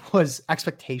least of was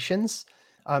expectations.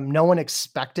 No one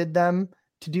expected them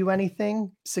to do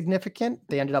anything significant.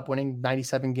 They ended up winning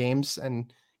 97 games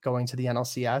and going to the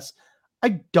NLCS.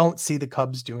 I don't see the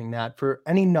Cubs doing that for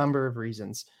any number of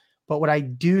reasons. But what I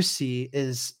do see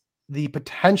is the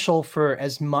potential for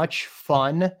as much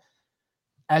fun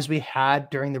as we had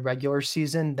during the regular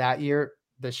season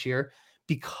this year,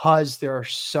 because there are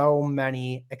so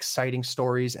many exciting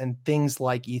stories and things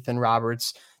like Ethan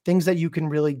Roberts, things that you can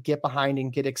really get behind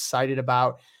and get excited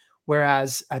about.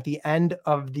 Whereas at the end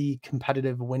of the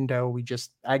competitive window we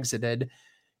just exited,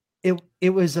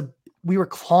 we were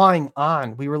clawing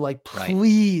on. We were like,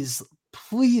 please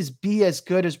be as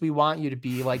good as we want you to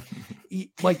be,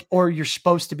 or you're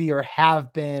supposed to be, or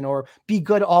have been, or be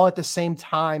good all at the same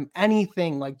time,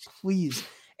 anything, like, please.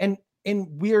 And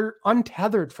we're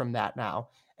untethered from that now.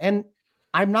 And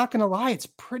I'm not going to lie, it's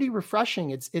pretty refreshing.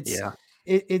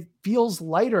 It feels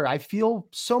lighter. I feel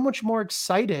so much more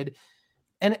excited.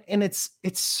 And it's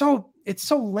so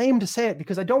lame to say it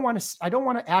because I don't want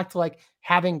to act like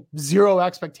having zero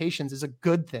expectations is a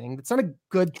good thing. It's not a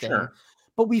good thing. Sure.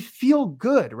 But we feel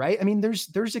good, right? I mean,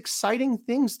 there's exciting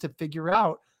things to figure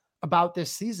out about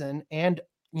this season, and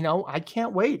I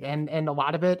can't wait. And a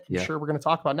lot of it, I'm sure we're going to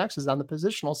talk about next, is on the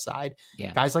positional side.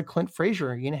 Yeah. Guys like Clint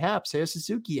Frazier, Ian Happ, Seiya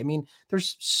Suzuki. I mean,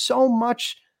 there's so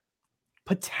much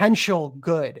potential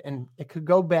good, and it could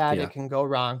go bad, it can go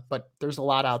wrong, but there's a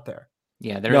lot out there.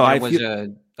 Yeah, there was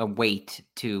a weight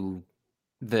to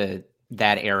that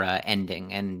era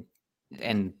ending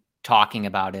and talking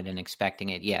about it and expecting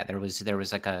it. Yeah, there was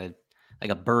like a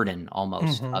burden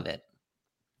almost of it.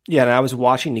 Yeah, and I was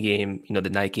watching the game, the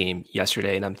night game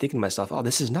yesterday, and I'm thinking to myself, oh,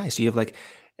 this is nice. You have like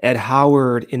Ed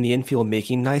Howard in the infield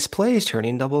making nice plays,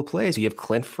 turning double plays. You have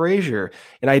Clint Frazier.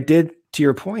 And I did, to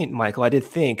your point, Michael, I did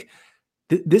think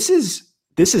this is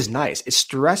nice. It's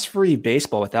stress-free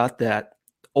baseball without that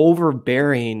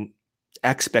overbearing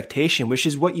expectation, which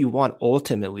is what you want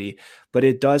ultimately, but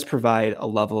it does provide a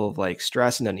level of like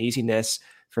stress and uneasiness.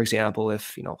 For example,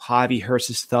 if Javi hurts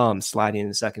his thumb sliding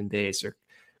into second base, or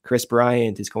Chris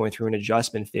Bryant is going through an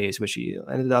adjustment phase, which he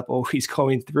ended up always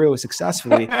going through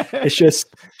successfully. It's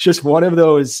just one of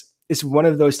those. It's one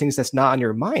of those things that's not on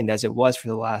your mind as it was for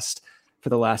the last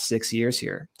 6 years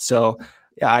here. So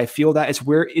yeah, I feel that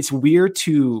it's weird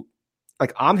to,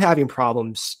 like, I'm having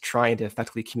problems trying to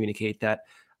effectively communicate that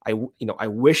I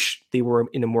wish they were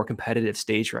in a more competitive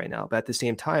stage right now. But at the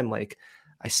same time, like,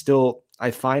 I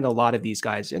find a lot of these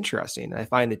guys interesting. I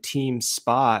find the team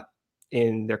spot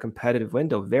in their competitive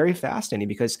window very fascinating,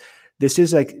 because this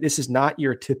is not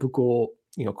your typical,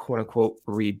 quote unquote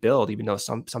rebuild, even though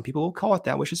some people will call it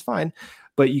that, which is fine.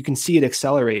 But you can see it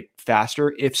accelerate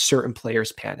faster if certain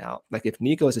players pan out. Like if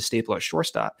Nico is a staple at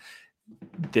shortstop,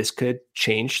 this could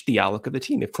change the outlook of the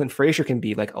team. If Clint Frazier can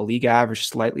be like a league average,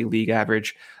 slightly league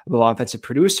average of an offensive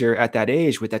producer at that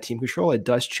age with that team control, it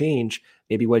does change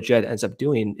maybe what Jed ends up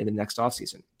doing in the next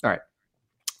offseason. All right.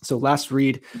 So last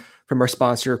read from our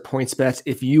sponsor, PointsBet.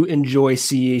 If you enjoy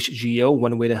CHGO,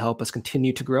 one way to help us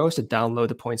continue to grow is to download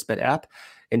the PointsBet app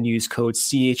and use code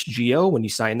CHGO when you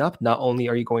sign up. Not only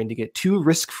are you going to get 2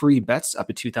 risk-free bets up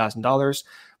to $2,000,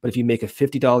 but if you make a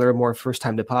 $50 or more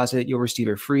first-time deposit, you'll receive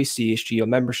a free CHGO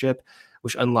membership,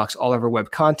 which unlocks all of our web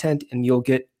content, and you'll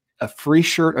get a free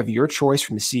shirt of your choice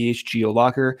from the CHGO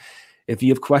locker. If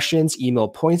you have questions,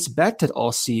 email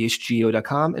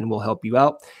pointsbet@allchgo.com and we'll help you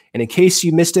out. And in case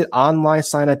you missed it, online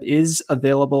signup is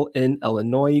available in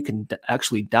Illinois. You can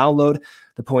actually download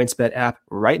the PointsBet app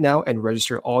right now and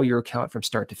register all your account from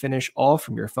start to finish, all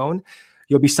from your phone.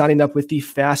 You'll be signing up with the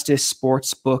fastest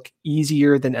sports book,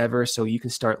 easier than ever, so you can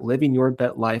start living your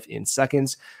bet life in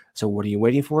seconds. So what are you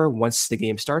waiting for? Once the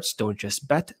game starts, don't just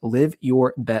bet. Live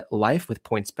your bet life with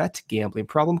PointsBet. Gambling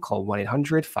problem? Call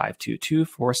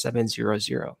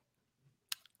 1-800-522-4700.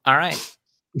 All right.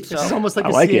 This is almost like I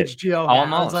a like it. CHGO.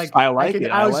 Almost. I like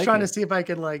it. I was like trying it. to see if I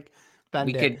could like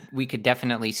bend it. We could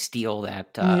definitely steal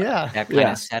that Yeah. kind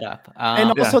of setup.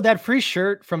 And also that free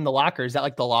shirt from the locker, is that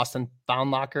like the lost and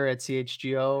found locker at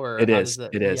CHGO? Or It is.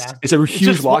 It is. Yeah. It's a It's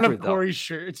huge just one locker of though. Corey's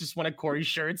shirt. It's just one of Corey's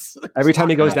shirts. Every time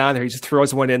he goes down there, he just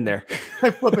throws one in there.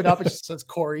 I flip it up, it just says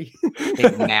Corey.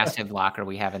 Big massive locker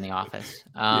we have in the office.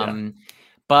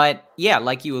 But yeah,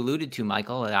 like you alluded to,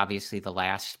 Michael, obviously the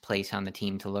last place on the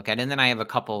team to look at. And then I have a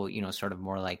couple, sort of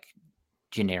more like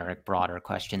generic, broader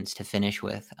questions to finish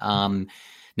with.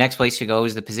 Next place to go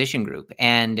is the position group.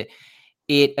 And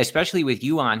it, especially with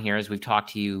you on here, as we've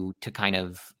talked to you to kind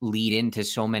of lead into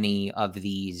so many of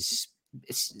these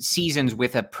seasons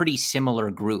with a pretty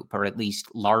similar group, or at least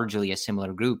largely a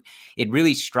similar group, it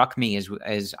really struck me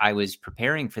as I was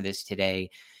preparing for this today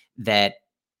that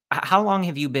how long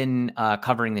have you been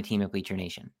covering the team at Bleacher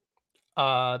Nation?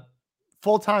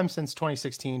 Full-time since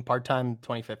 2016, part-time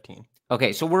 2015.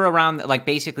 Okay, so we're around like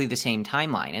basically the same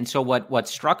timeline. And so what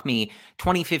struck me,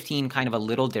 2015 kind of a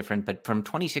little different, but from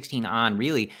 2016 on,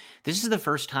 really, this is the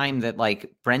first time that like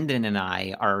Brendan and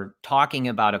I are talking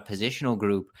about a positional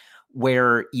group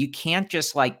where you can't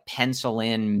just like pencil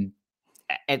in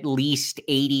at least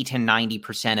 80 to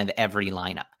 90% of every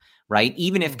lineup. Right.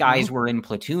 Even if guys were in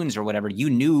platoons or whatever, you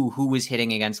knew who was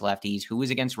hitting against lefties, who was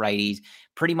against righties,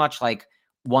 pretty much like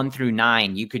 1 through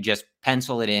 9. You could just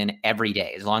pencil it in every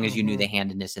day as long as you knew the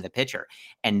handedness of the pitcher.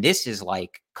 And this is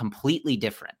like completely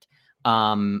different.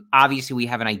 Obviously, we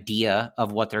have an idea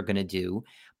of what they're going to do.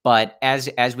 But as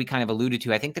we kind of alluded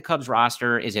to, I think the Cubs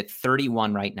roster is at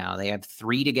 31 right now. They have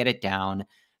 3 to get it down.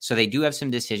 So they do have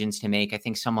some decisions to make. I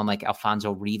think someone like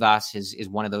Alfonso Rivas is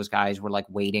one of those guys we're like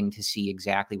waiting to see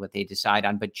exactly what they decide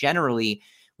on. But generally,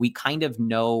 we kind of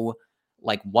know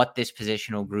like what this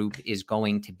positional group is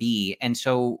going to be. And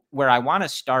so where I want to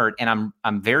start, and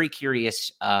I'm very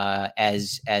curious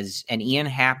as an Ian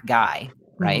Happ guy,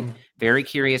 right? Very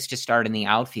curious to start in the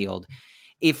outfield.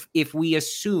 If we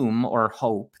assume or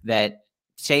hope that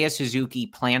Seiya Suzuki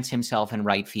plants himself in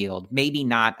right field, maybe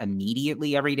not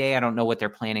immediately every day. I don't know what they're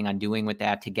planning on doing with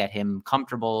that to get him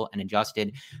comfortable and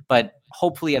adjusted, but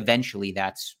hopefully eventually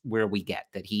that's where we get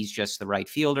that he's just the right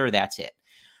fielder. That's it.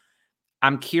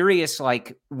 I'm curious,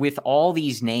 like with all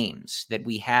these names that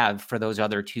we have for those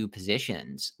other 2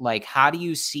 positions, like how do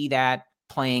you see that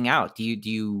playing out? Do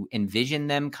you envision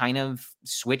them kind of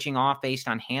switching off based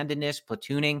on handedness,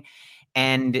 platooning?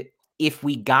 And if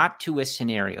we got to a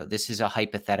scenario, this is a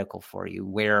hypothetical for you,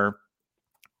 where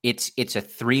it's a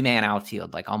 3-man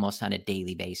outfield, like almost on a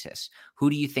daily basis,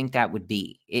 who do you think that would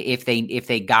be? If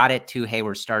they got it to, hey,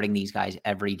 we're starting these guys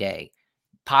every day,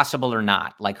 possible or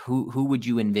not, like who would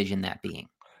you envision that being?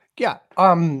 Yeah.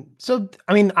 So,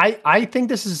 I mean, I think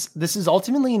this is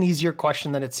ultimately an easier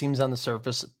question than it seems on the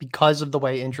surface because of the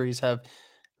way injuries have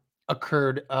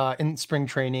occurred in spring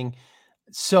training.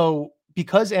 So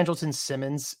because Andrelton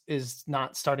Simmons is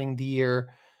not starting the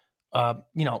year,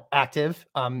 active.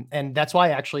 And that's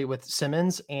why actually with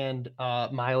Simmons and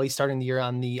Miley starting the year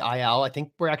on the IL, I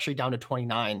think we're actually down to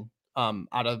 29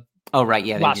 out of. Oh, right.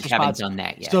 Yeah. They just haven't done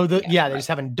that yet. So they just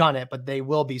haven't done it, but they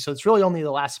will be. So it's really only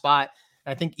the last spot.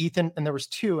 And I think Ethan, and there was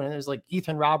 2, and there's like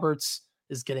Ethan Roberts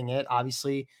is getting it,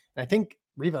 obviously. And I think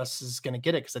Rivas is going to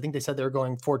get it because I think they said they were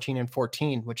going 14 and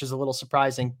 14, which is a little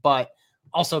surprising, but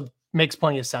also makes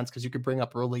plenty of sense because you could bring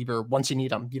up a reliever once you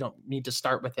need him. You don't need to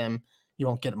start with him. You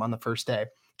won't get him on the first day.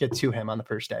 Get to him on the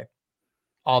first day.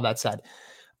 All that said,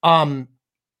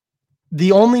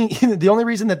 the only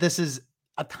reason that this is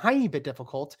a tiny bit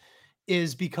difficult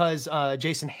is because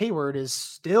Jason Hayward is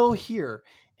still here,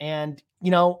 and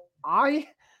I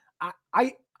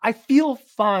feel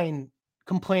fine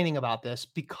complaining about this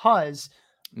because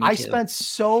I spent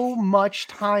so much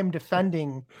time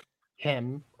defending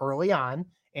him early on,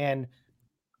 and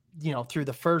through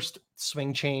the first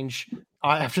swing change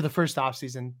after the first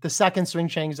offseason, the second swing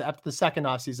change after the second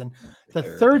offseason, the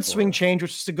third swing change,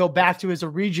 which is to go back to his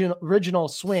original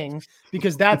swing,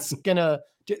 because that's gonna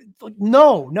can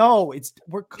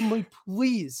we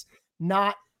please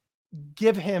not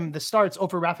give him the starts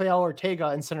over Rafael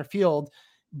Ortega in center field,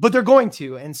 but they're going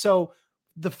to. And so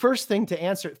the first part to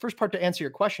answer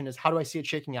your question is, how do I see it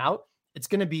shaking out? It's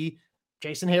going to be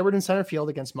Jason Hayward in center field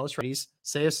against most righties,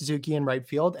 Seiya Suzuki in right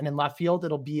field, and in left field,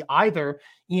 it'll be either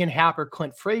Ian Happ or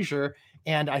Clint Frazier.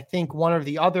 And I think one or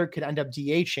the other could end up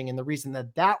DHing. And the reason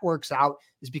that works out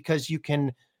is because you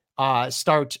can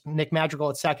start Nick Madrigal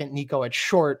at second, Nico at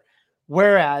short.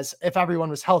 Whereas if everyone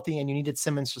was healthy and you needed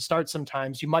Simmons to start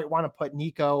sometimes, you might want to put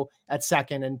Nico at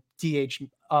second and DH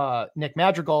Nick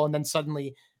Madrigal. And then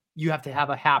suddenly you have to have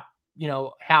a Happ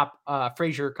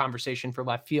Frazier conversation for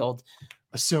left field,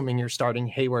 assuming you're starting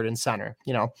Hayward in center,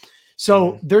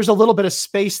 So there's a little bit of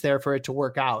space there for it to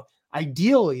work out.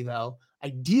 Ideally,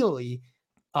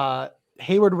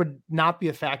 Hayward would not be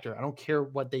a factor. I don't care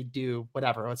what they do,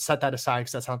 whatever. Let's set that aside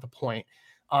because that's not the point.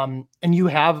 And you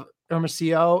have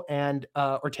Hermosillo and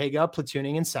Ortega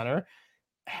platooning in center.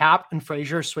 Happ and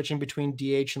Frazier switching between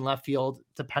DH and left field,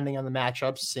 depending on the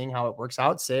matchups, seeing how it works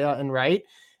out. Seiya and right.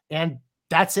 And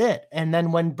that's it. And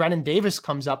then when Brennan Davis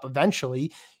comes up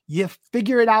eventually, you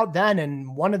figure it out then,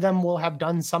 and one of them will have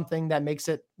done something that makes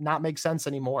it not make sense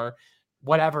anymore,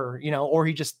 whatever, or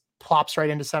he just plops right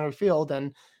into center field.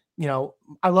 And,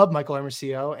 I love Michael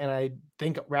Hermosillo, and I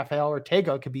think Rafael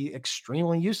Ortega could be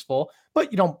extremely useful,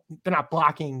 but they're not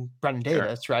blocking Brennan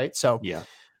Davis, right? So yeah,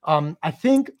 I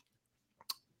think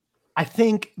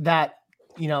that,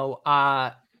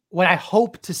 what I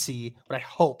hope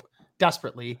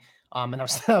desperately, and I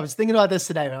was thinking about this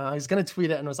today, and I was going to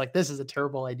tweet it and was like, this is a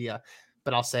terrible idea,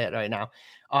 but I'll say it right now.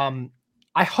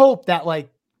 I hope that like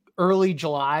early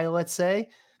July, let's say,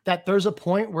 that there's a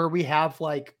point where we have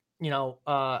like,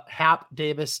 Happ,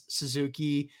 Davis,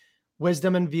 Suzuki,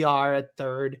 Wisdom and VR at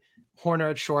third, Horner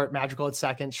at short, Madrigal at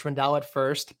second, Schwindel at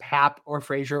first, Happ or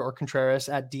Frazier or Contreras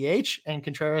at DH, and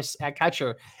Contreras at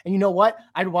catcher. And you know what?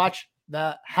 I'd watch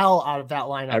the hell out of that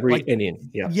lineup. Every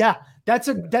inning. Yeah. Yeah. That's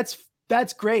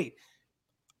great.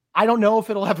 I don't know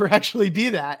if it'll ever actually be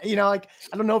that, I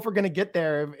don't know if we're going to get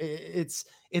there. It's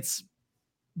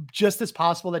just as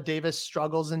possible that Davis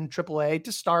struggles in AAA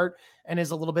to start and is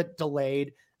a little bit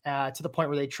delayed to the point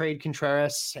where they trade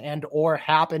Contreras and or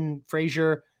Happ and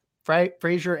Frazier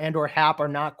and or Happ are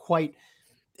not quite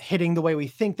hitting the way we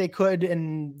think they could.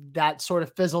 And that sort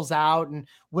of fizzles out, and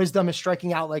Wisdom is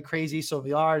striking out like crazy. So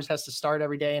Villars has to start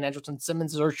every day, and Andrelton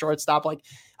Simmons is our shortstop. Like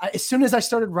as soon as I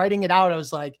started writing it out, I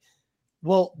was like,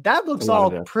 well, that looks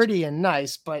all pretty and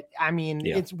nice, but I mean,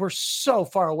 we're so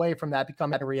far away from that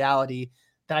becoming a reality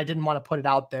that I didn't want to put it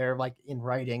out there, like in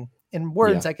writing. In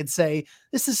words, I could say,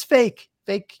 this is fake,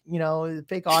 fake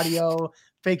audio,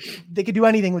 fake. They could do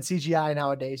anything with CGI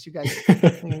nowadays. You guys,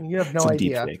 you have no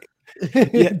idea.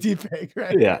 Deep fake,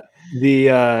 right? Yeah.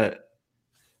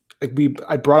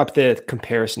 I brought up the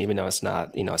comparison, even though it's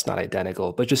not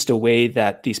identical, but just the way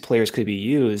that these players could be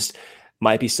used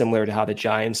might be similar to how the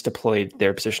Giants deployed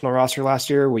their positional roster last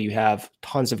year, where you have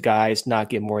tons of guys not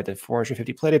get more than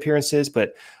 450 plate appearances,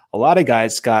 but a lot of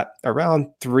guys got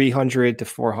around 300 to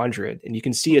 400. And you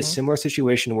can see a similar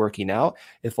situation working out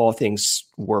if all things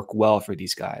work well for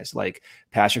these guys. Like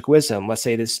Patrick Wisdom, let's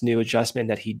say this new adjustment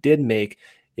that he did make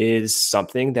is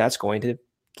something that's going to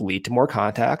lead to more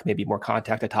contact, maybe more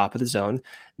contact at the top of the zone.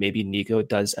 Maybe Nico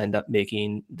does end up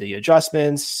making the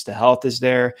adjustments. The health is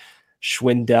there.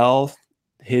 Schwindel,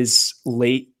 his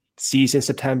late season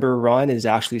September run is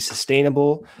actually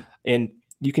sustainable. And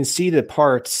you can see the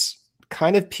parts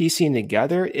kind of piecing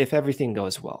together if everything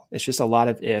goes well. It's just a lot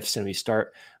of ifs, and we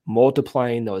start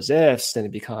multiplying those ifs, then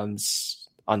it becomes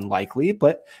unlikely,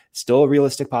 but still a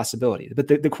realistic possibility. But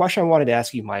the question I wanted to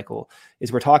ask you, Michael,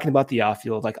 is we're talking about the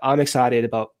outfield. Like, I'm excited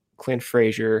about Clint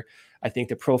Frazier. I think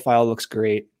the profile looks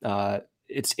great.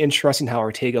 It's interesting how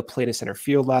Ortega played in center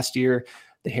field last year.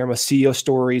 The Hermosillo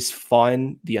story is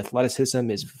fun. The athleticism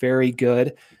is very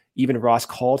good. Even Ross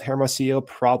called Hermosillo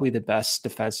probably the best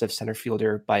defensive center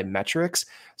fielder by metrics.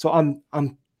 So I'm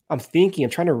thinking, I'm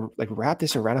trying to like wrap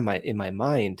this around in my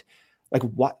mind.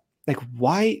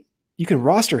 Why you can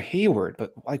roster Hayward,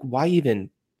 but like why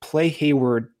even play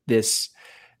Hayward this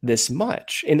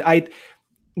much? And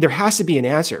there has to be an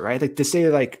answer, right? Like to say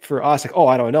like for us, like, oh,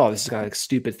 I don't know, this is kind of like a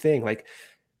stupid thing. Like,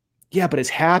 yeah, but it's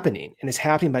happening, and it's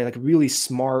happening by like really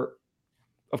smart,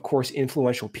 of course,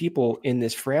 influential people in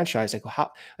this franchise.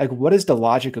 Like what is the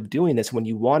logic of doing this when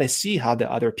you want to see how the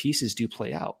other pieces do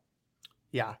play out?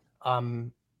 Yeah.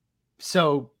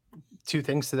 So two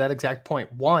things to that exact point.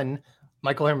 One,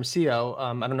 Michael Hermosillo,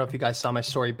 I don't know if you guys saw my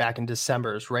story back in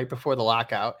December, it was right before the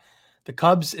lockout. The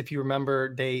Cubs, if you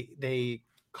remember, they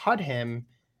cut him,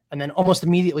 and then almost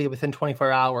immediately within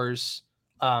 24 hours,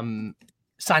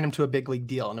 signed him to a big league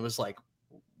deal. And it was like,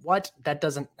 what? That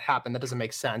doesn't happen. That doesn't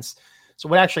make sense. So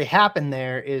what actually happened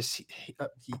there is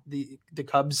the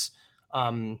Cubs, I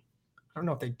don't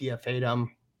know if they DFA'd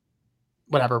him.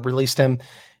 whatever, released him.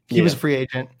 He was a free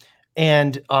agent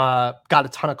and got a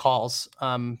ton of calls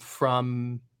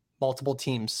from multiple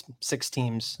teams, 6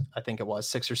 teams, I think it was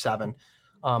 6 or 7.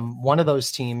 One of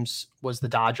those teams was the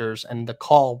Dodgers, and the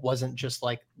call wasn't just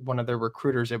like one of their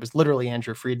recruiters. It was literally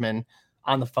Andrew Friedman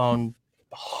on the phone,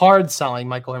 hard selling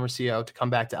Michael Hermosillo to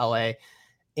come back to LA.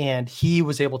 And he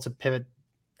was able to pivot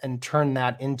and turn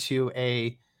that into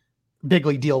a big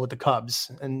league deal with the Cubs.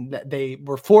 And they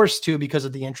were forced to because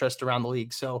of the interest around the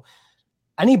league. So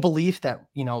any belief that,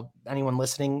 anyone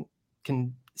listening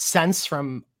can sense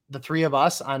from the 3 of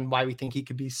us on why we think he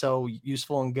could be so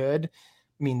useful and good,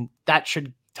 I mean, that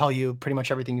should tell you pretty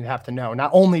much everything you have to know.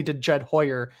 Not only did Jed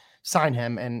Hoyer sign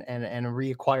him and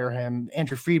reacquire him,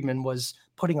 Andrew Friedman was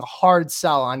putting a hard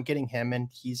sell on getting him, and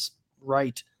he's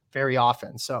right very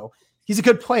often. So he's a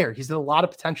good player. He's got a lot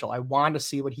of potential. I want to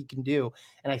see what he can do.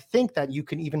 And I think that you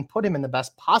can even put him in the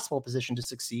best possible position to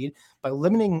succeed by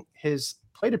limiting his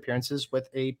plate appearances with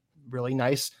a really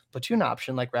nice platoon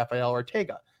option like Rafael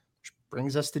Ortega, which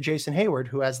brings us to Jason Hayward,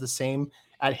 who has the same,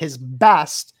 at his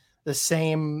best, the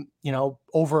same,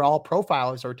 overall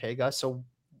profile as Ortega. So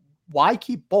why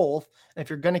keep both? And if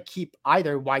you're going to keep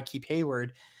either, why keep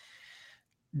Hayward?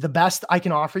 The best I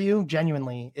can offer you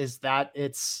genuinely is that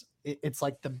it's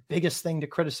like the biggest thing to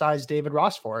criticize David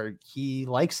Ross for. He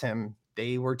likes him.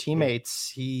 They were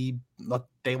teammates.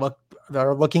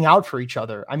 They're looking out for each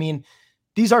other. I mean,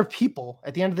 these are people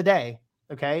at the end of the day.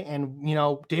 Okay. And,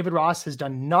 David Ross has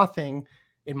done nothing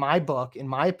in my book, in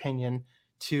my opinion,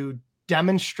 to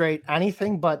demonstrate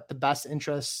anything but the best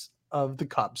interests of the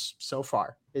Cubs so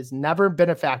far. It's never been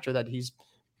a factor that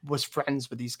was friends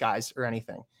with these guys or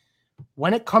anything.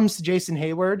 When it comes to Jason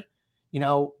Hayward,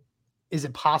 is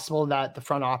it possible that the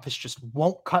front office just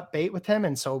won't cut bait with him?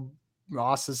 And so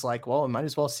Ross is like, well, I might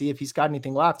as well see if he's got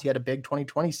anything left. He had a big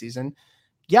 2020 season.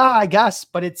 Yeah, I guess,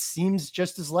 but it seems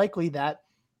just as likely that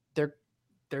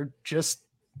they're just,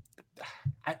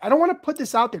 I don't want to put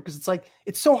this out there because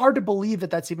it's so hard to believe that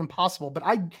that's even possible, but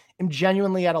I am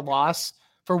genuinely at a loss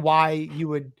for why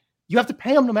you have to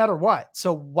pay him no matter what.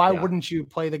 So why wouldn't you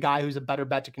play the guy who's a better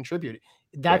bet to contribute?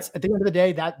 That's right. At the end of the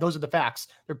day, those are the facts.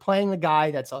 They're playing the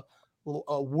guy that's a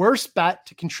worse bet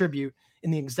to contribute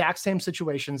in the exact same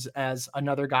situations as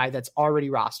another guy that's already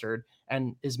rostered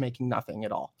and is making nothing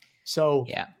at all. So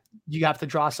you have to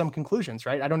draw some conclusions,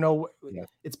 right? I don't know. Yeah.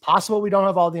 It's possible we don't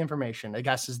have all the information, I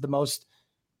guess, is the most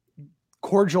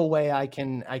cordial way I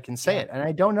can say it. And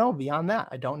I don't know beyond that.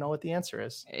 I don't know what the answer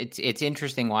is. It's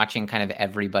interesting watching kind of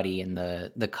everybody in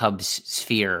the Cubs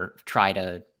sphere try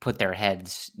to put their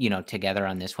heads, together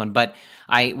on this one. But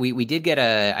we did get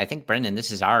I think, Brendan,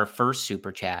 this is our first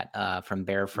super chat from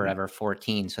Bear Forever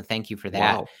 14. So thank you for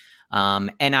that. Wow.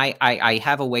 And I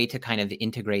have a way to kind of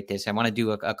integrate this. I want to do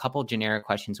a couple generic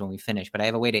questions when we finish, but I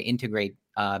have a way to integrate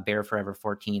Bear Forever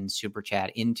 14 super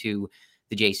chat into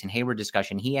the Jason Hayward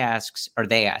discussion. They ask,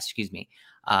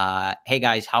 hey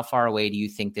guys, how far away do you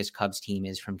think this Cubs team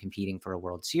is from competing for a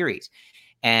World Series?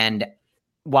 And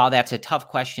while that's a tough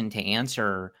question to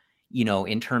answer,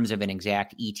 in terms of an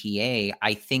exact ETA,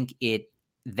 I think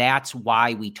that's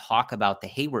why we talk about the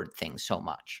Hayward thing so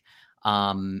much.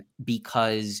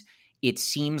 Because it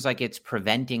seems like it's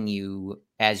preventing you,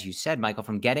 as you said, Michael,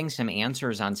 from getting some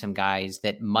answers on some guys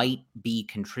that might be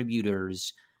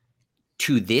contributors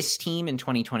to this team in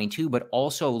 2022, but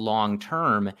also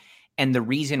long-term. And the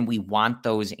reason we want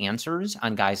those answers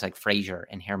on guys like Frazier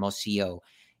and Hermosillo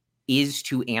is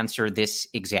to answer this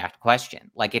exact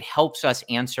question. Like, it helps us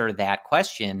answer that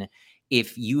question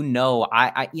if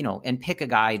and pick a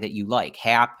guy that you like.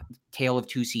 Hap, tale of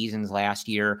 2 seasons last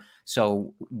year.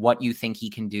 So what you think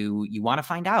he can do, you want to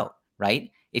find out,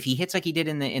 right? If he hits like he did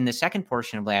in the second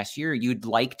portion of last year, you'd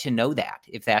like to know that,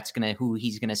 if that's who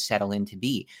he's going to settle in to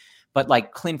be. But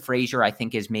like Clint Frazier, I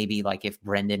think is maybe like if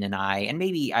Brendan and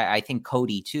I think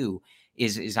Cody too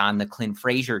is on the Clint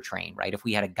Frazier train, right? If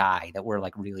we had a guy that we're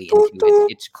like really into,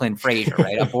 it's Clint Frazier,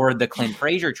 right? Aboard the Clint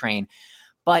Frazier train.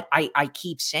 But I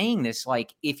keep saying this,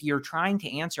 like, if you're trying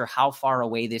to answer how far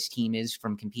away this team is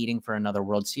from competing for another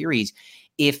World Series,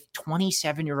 if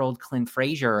 27-year-old Clint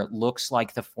Frazier looks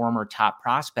like the former top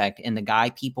prospect and the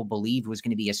guy people believed was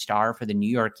going to be a star for the New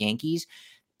York Yankees,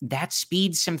 that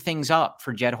speeds some things up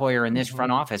for Jed Hoyer in this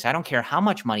front office. I don't care how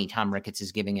much money Tom Ricketts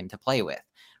is giving him to play with,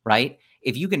 right?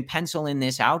 If you can pencil in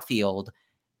this outfield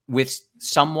with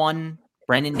someone,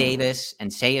 Brendan Davis and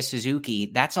Seiya Suzuki,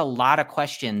 that's a lot of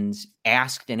questions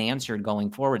asked and answered going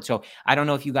forward. So I don't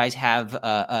know if you guys have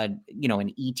an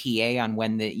ETA on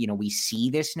when we see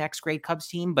this next great Cubs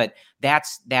team, but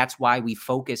that's why we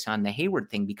focus on the Hayward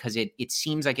thing, because it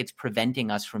seems like it's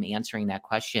preventing us from answering that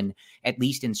question, at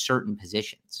least in certain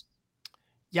positions.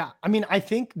 Yeah. I mean, I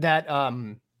think that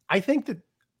I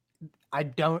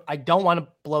don't want to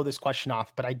blow this question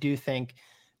off, but I do think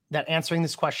that answering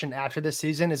this question after this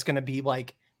season is going to be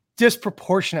like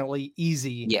disproportionately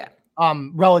easy. Yeah.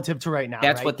 Relative to right now.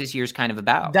 That's right? what this year's kind of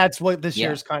about. That's what this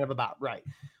year's kind of about. Right.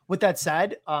 With that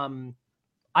said,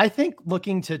 I think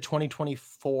looking to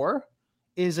 2024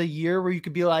 is a year where you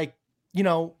could be like,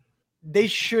 they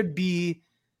should be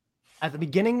at the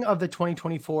beginning of the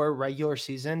 2024 regular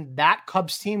season. That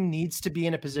Cubs team needs to be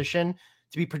in a position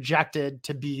to be projected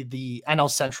to be the NL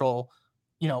Central,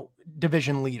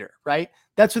 division leader, right?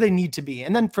 That's where they need to be.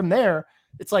 And then from there,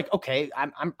 it's like, okay, I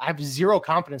have zero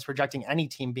confidence projecting any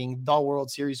team being the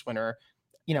World Series winner.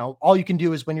 All you can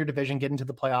do is win your division, get into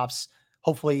the playoffs.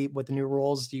 Hopefully with the new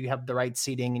rules, you have the right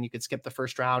seating and you could skip the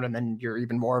first round and then you're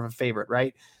even more of a favorite,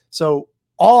 right? So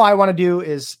all I want to do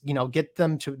is, get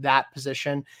them to that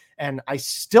position. And I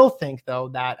still think though,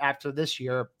 that after this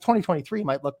year, 2023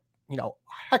 might look, a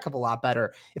heck of a lot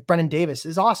better if Brendan Davis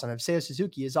is awesome, if Seiya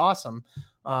Suzuki is awesome.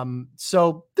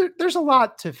 So there's a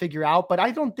lot to figure out, but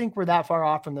I don't think we're that far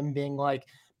off from them being like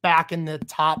back in the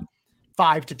top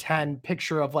 5 to 10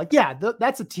 picture of like,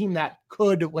 that's a team that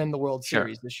could win the World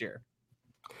Series this year.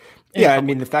 Yeah. I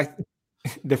mean, the fact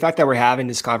that we're having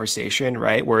this conversation,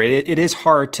 right, where it is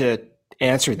hard to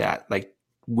answer that, like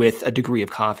with a degree of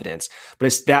confidence, but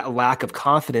it's that lack of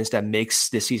confidence that makes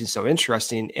this season so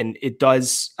interesting. And it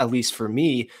does, at least for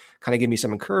me, kind of give me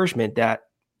some encouragement that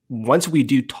once we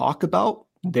do talk about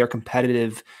their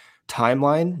competitive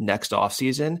timeline next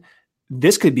offseason,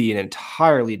 this could be an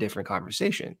entirely different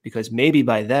conversation, because maybe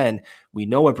by then we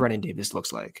know what Brendan Davis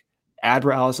looks like.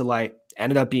 Adbert Alzolay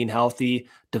ended up being healthy,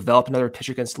 developed another pitch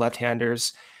against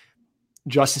left-handers.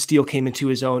 Justin Steele came into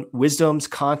his own. Wisdom's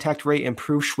contact rate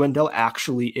improved. Schwindel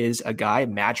actually is a guy.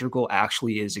 Madrigal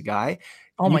actually is a guy.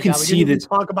 Oh my God, we didn't even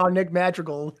talk about Nick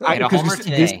Madrigal. I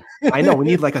know we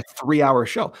need like a 3-hour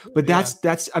show, but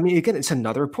that's, I mean, again, it's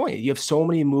another point. You have so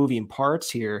many moving parts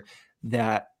here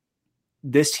that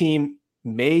this team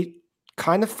may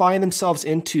kind of find themselves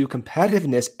into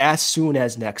competitiveness as soon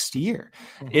as next year.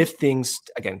 Mm-hmm. If things,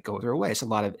 again, go their way. It's a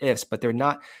lot of ifs, but they're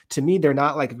not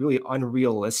like really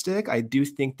unrealistic. I do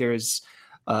think there's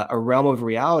a realm of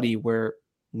reality where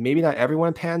maybe not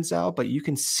everyone pans out, but you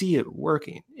can see it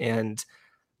working. And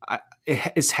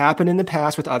it's happened in the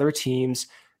past with other teams.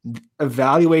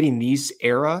 Evaluating this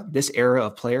era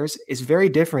of players is very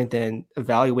different than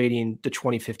evaluating the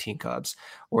 2015 Cubs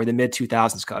or the mid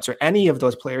 2000s Cubs or any of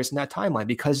those players in that timeline,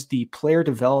 because the player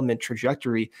development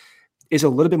trajectory is a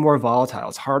little bit more volatile.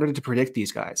 It's harder to predict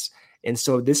these guys. And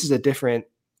so this is a different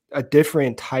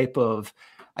type of,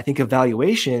 I think,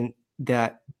 evaluation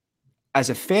that as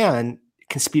a fan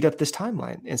can speed up this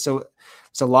timeline. And so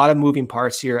it's a lot of moving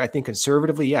parts here. I think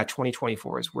conservatively,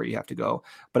 2024 is where you have to go.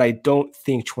 But I don't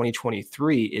think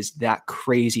 2023 is that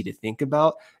crazy to think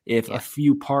about if a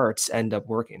few parts end up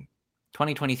working.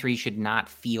 2023 should not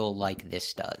feel like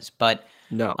this does. But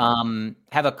no,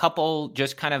 have a couple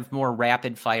just kind of more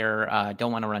rapid fire.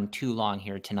 Don't want to run too long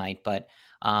here tonight, but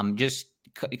just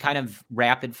kind of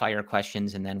rapid fire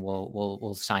questions, and then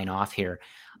we'll sign off here.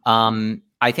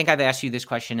 I think I've asked you this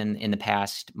question in the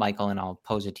past, Michael, and I'll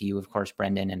pose it to you, of course,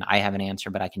 Brendan, and I have an answer,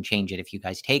 but I can change it if you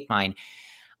guys take mine.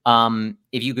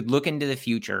 If you could look into the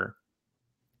future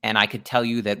and I could tell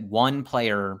you that one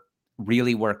player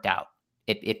really worked out,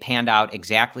 it panned out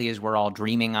exactly as we're all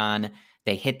dreaming on.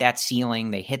 They hit that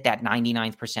ceiling. They hit that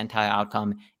 99th percentile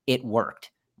outcome. It worked,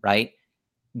 right?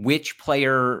 Which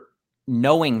player,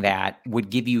 knowing that, would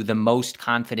give you the most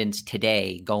confidence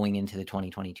today going into the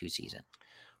 2022 season?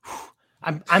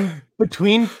 I'm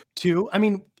between two. I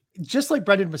mean, just like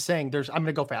Brendan was saying, I'm going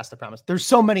to go fast, I promise. There's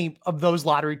so many of those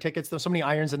lottery tickets. There's so many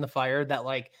irons in the fire that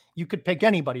like you could pick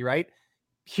anybody, right?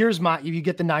 Here's you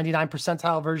get the 99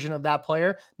 percentile version of that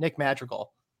player, Nick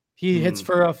Madrigal. He hits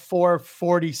for a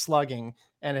 440 slugging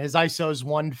and his ISO is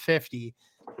 150.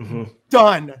 Mm-hmm.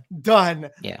 Done.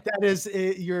 Yeah. That is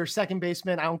your second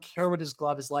baseman. I don't care what his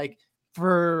glove is like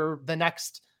for the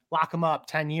next lock him up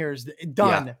 10 years.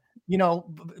 Done. Yeah.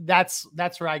 That's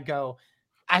where I go.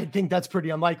 I think that's pretty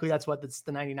unlikely. That's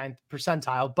the 99th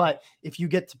percentile. But if you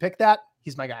get to pick that,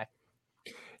 he's my guy.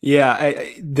 Yeah,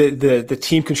 the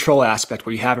team control aspect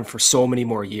where you have him for so many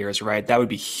more years, right? That would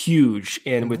be huge.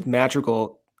 And with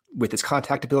Madrigal, with his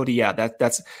contact ability,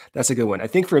 that's a good one. I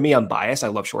think for me, I'm biased. I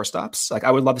love shortstops. Like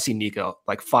I would love to see Nico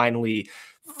like finally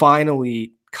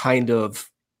kind of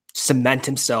cement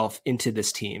himself into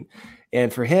this team.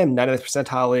 And for him, 99th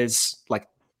percentile is like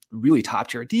really top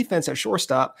tier defense at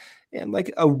shortstop, and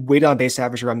like a weighted on base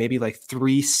average around maybe like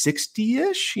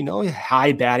 360-ish,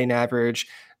 high batting average,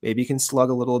 Maybe he can slug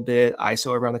a little bit,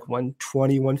 ISO around like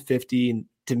 120, 150. And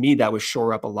to me, that would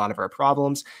shore up a lot of our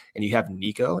problems. And you have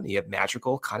Nico and you have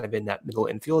Magical kind of in that middle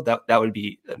infield. That would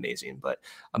be amazing. But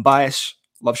I'm biased,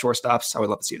 love shortstops. I would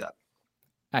love to see that.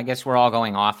 I guess we're all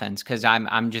going offense because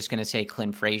I'm just going to say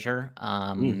Clint Frazier.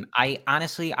 I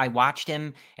honestly, I watched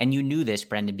him, and you knew this,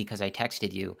 Brendan, because I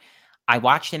texted you. I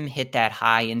watched him hit that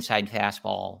high inside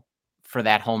fastball for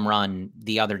that home run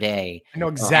the other day. I know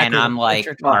exactly. And I'm like,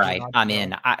 all right, I'm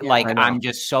in. I'm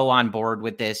just so on board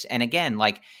with this. And again,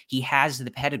 like he has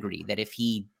the pedigree that if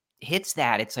he hits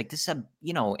that, it's like this, and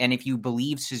if you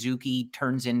believe Suzuki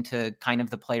turns into kind of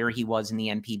the player he was in the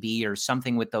NPB or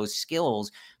something with those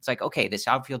skills, it's like, okay, this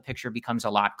outfield picture becomes a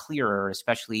lot clearer,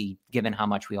 especially given how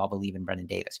much we all believe in Brendan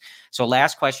Davis. So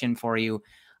last question for you.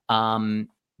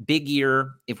 Big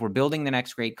year. If we're building the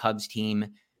next great Cubs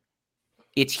team,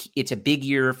 it's a big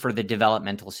year for the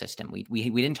developmental system. We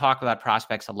didn't talk about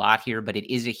prospects a lot here, but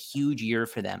it is a huge year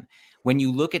for them. When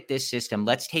you look at this system,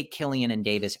 let's take Killian and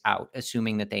Davis out,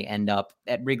 assuming that they end up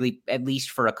at Wrigley, at least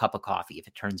for a cup of coffee, if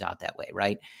it turns out that way,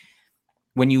 right?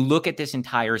 When you look at this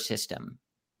entire system,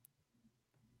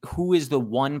 who is the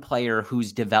one player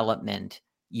whose development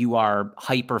you are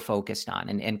hyper focused on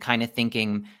and kind of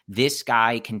thinking this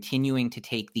guy continuing to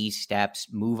take these steps,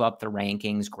 move up the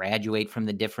rankings, graduate from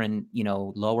the different,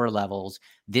 lower levels.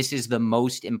 This is the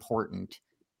most important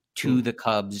to the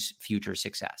Cubs' future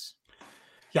success.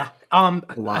 Yeah.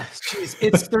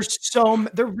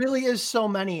 There really is so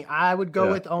many. I would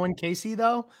go with Owen Casey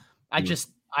though. I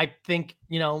think,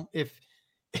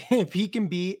 if he can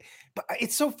be, but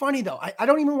it's so funny though. I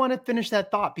don't even want to finish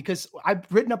that thought because I've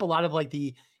written up a lot of like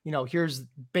the, here's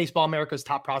Baseball America's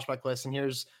top prospect list. And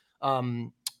here's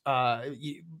MLB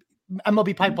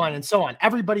Pipeline and so on.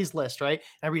 Everybody's list, right?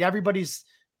 And I read everybody's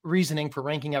reasoning for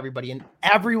ranking everybody, and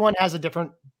everyone has a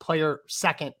different player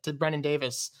second to Brendan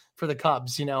Davis for the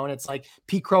Cubs, and it's like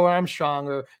Pete Crow Armstrong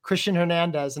or Christian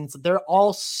Hernandez, and they're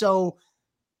all so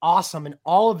awesome, and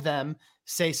all of them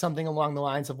say something along the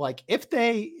lines of like, if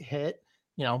they hit,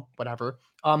 whatever,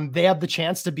 they have the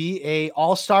chance to be a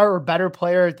all-star or better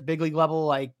player at the big league level,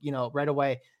 like, right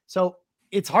away. So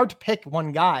it's hard to pick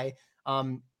one guy.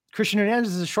 Christian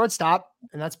Hernandez is a shortstop,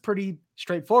 and that's pretty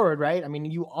straightforward, right? I mean,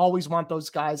 you always want those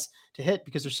guys to hit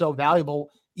because they're so valuable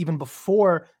even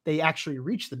before they actually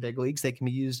reach the big leagues. They can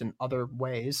be used in other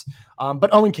ways.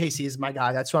 But Owen Casey is my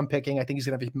guy. That's who I'm picking. I think he's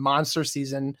going to have a monster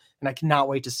season, and I cannot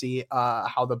wait to see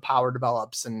how the power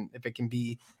develops and if it can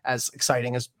be as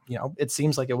exciting as, it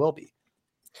seems like it will be.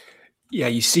 Yeah,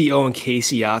 you see Owen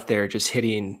Casey out there just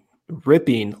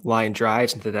ripping line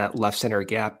drives into that left center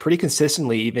gap pretty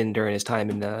consistently, even during his time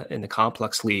in the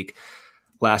complex league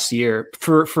last year.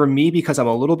 For me, because I'm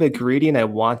a little bit greedy and I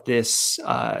want this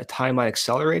timeline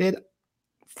accelerated,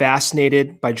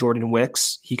 fascinated by Jordan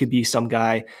Wicks. He could be some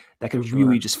guy that could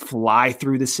really just fly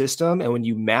through the system. And when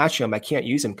you match him, I can't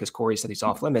use him because Corey said he's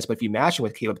off limits, but if you match him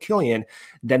with Caleb Killian,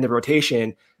 then the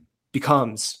rotation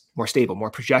becomes more stable, more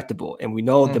projectable. And we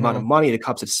know the amount of money the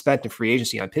Cubs have spent in free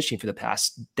agency on pitching for the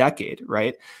past decade,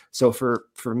 right? So for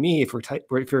me, if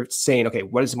we're saying, okay,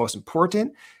 what is the most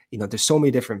important? There's so many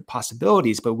different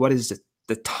possibilities, but what is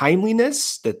the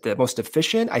timeliness, that the most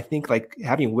efficient? I think like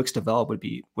having Wicks develop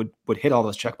would hit all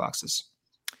those check boxes.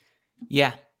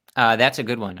 Yeah. That's a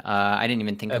good one. I didn't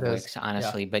even think of Wicks,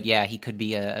 honestly, but yeah, he could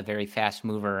be a very fast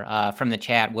mover. From the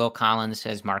chat, Will Collins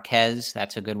says Marquez.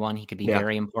 That's a good one. He could be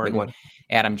very important.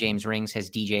 Adam James Ring says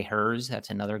DJ Hers. That's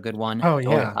another good one. Oh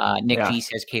yeah. Nick G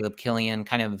says Caleb Killian.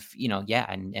 Kind of,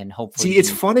 and hopefully. See, it's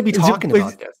fun to be talking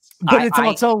about this. But it's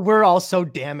also, we're all so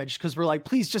damaged because we're like,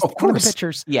 please just one of the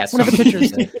pitchers. Yes. One of the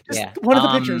pitchers. Yeah. One of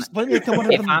the pitchers.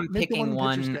 If I'm picking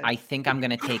one, I think I'm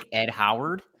going to take Ed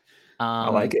Howard. I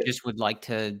like it. Just would like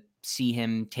to see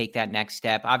him take that next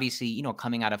step. Obviously,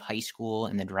 coming out of high school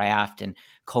and the draft and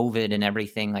COVID and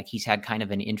everything, like he's had kind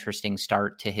of an interesting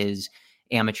start to his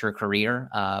amateur career.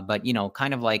 But,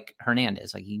 kind of like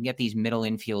Hernandez, like you can get these middle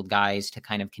infield guys to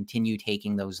kind of continue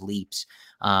taking those leaps.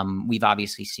 We've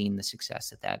obviously seen the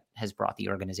success that has brought the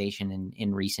organization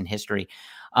in recent history.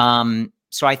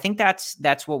 So I think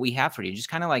that's what we have for you. Just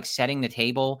kind of like setting the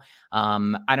table.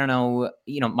 I don't know,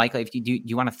 Michael, if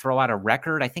you want to throw out a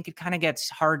record, I think it kind of gets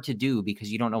hard to do because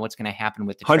you don't know what's going to happen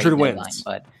with the 100 wins, deadline,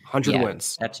 but 100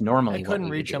 wins. That's normally I couldn't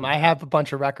reach them. do. I have a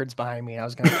bunch of records behind me. I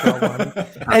was going to throw one,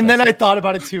 and then I thought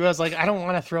about it too. I was like, I don't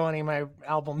want to throw any of my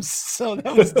albums, so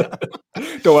that was dumb.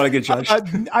 Don't want to get judged.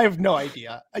 I have no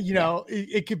idea.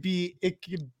 It could be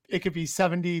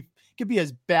 70. It could be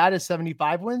as bad as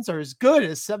 75 wins or as good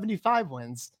as 75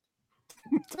 wins.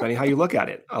 Depending how you look at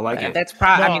it. I like it. That's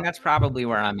probably. I mean, that's probably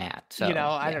where I'm at. So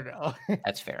I don't know.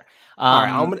 That's fair. All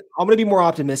right, I'm gonna be more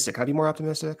optimistic. I'll be more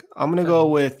optimistic. I'm gonna go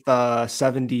with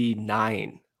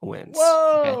 79 wins.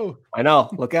 Whoa! Okay. I know.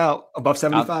 Look out, above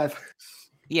 75.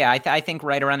 Yeah, I think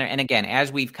right around there. And again,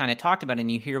 as we've kind of talked about,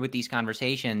 and you hear with these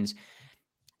conversations,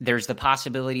 there's the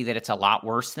possibility that it's a lot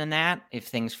worse than that if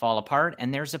things fall apart.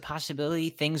 And there's a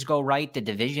possibility things go right. The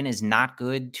division is not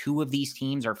good. Two of these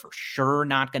teams are for sure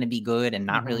not going to be good and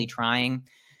not really trying.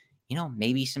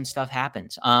 Maybe some stuff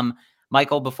happens.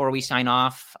 Michael, before we sign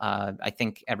off, I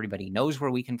think everybody knows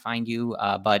where we can find you,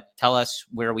 but tell us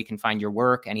where we can find your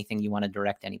work, anything you want to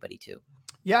direct anybody to.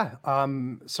 Yeah.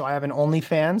 So I have an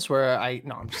OnlyFans where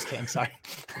I'm just kidding. Sorry.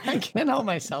 I can't help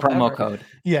myself. Promo code.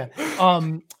 Yeah.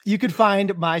 You could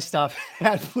find my stuff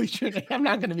at Bleacher. I'm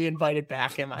not going to be invited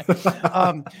back, am I?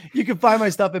 You can find my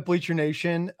stuff at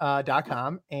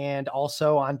bleachernation.com and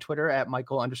also on Twitter at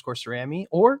Michael_Cerami,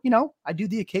 or, I do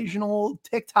the occasional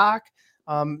TikTok,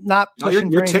 not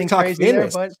pushing for anything TikTok crazy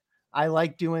famous. There, but I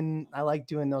like doing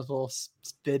those little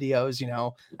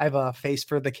videos. I have a face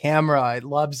for the camera. It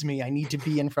loves me. I need to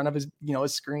be in front of a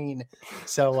screen.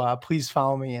 So please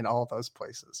follow me in all those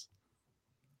places.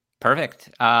 Perfect.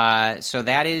 So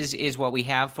that is what we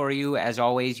have for you. As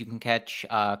always, you can catch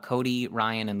Cody,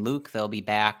 Ryan, and Luke. They'll be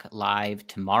back live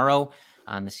tomorrow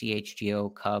on the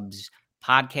CHGO Cubs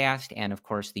podcast and, of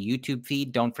course, the YouTube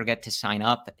feed. Don't forget to sign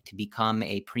up to become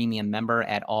a premium member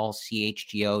at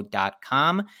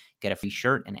allchgo.com. Get a free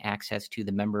shirt and access to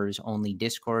the members only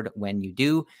Discord when you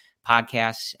do.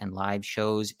 Podcasts and live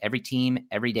shows, every team,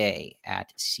 every day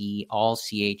at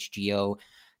allchgo.com.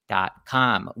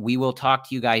 We will talk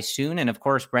to you guys soon. And of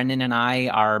course, Brendan and I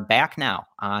are back now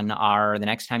on the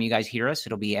next time you guys hear us.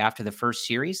 It'll be after the first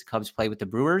series. The Cubs play with the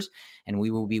Brewers, and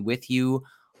we will be with you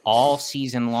all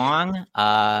season long,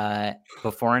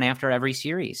 before and after every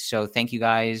series. So thank you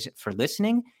guys for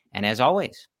listening. And as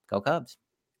always, go Cubs.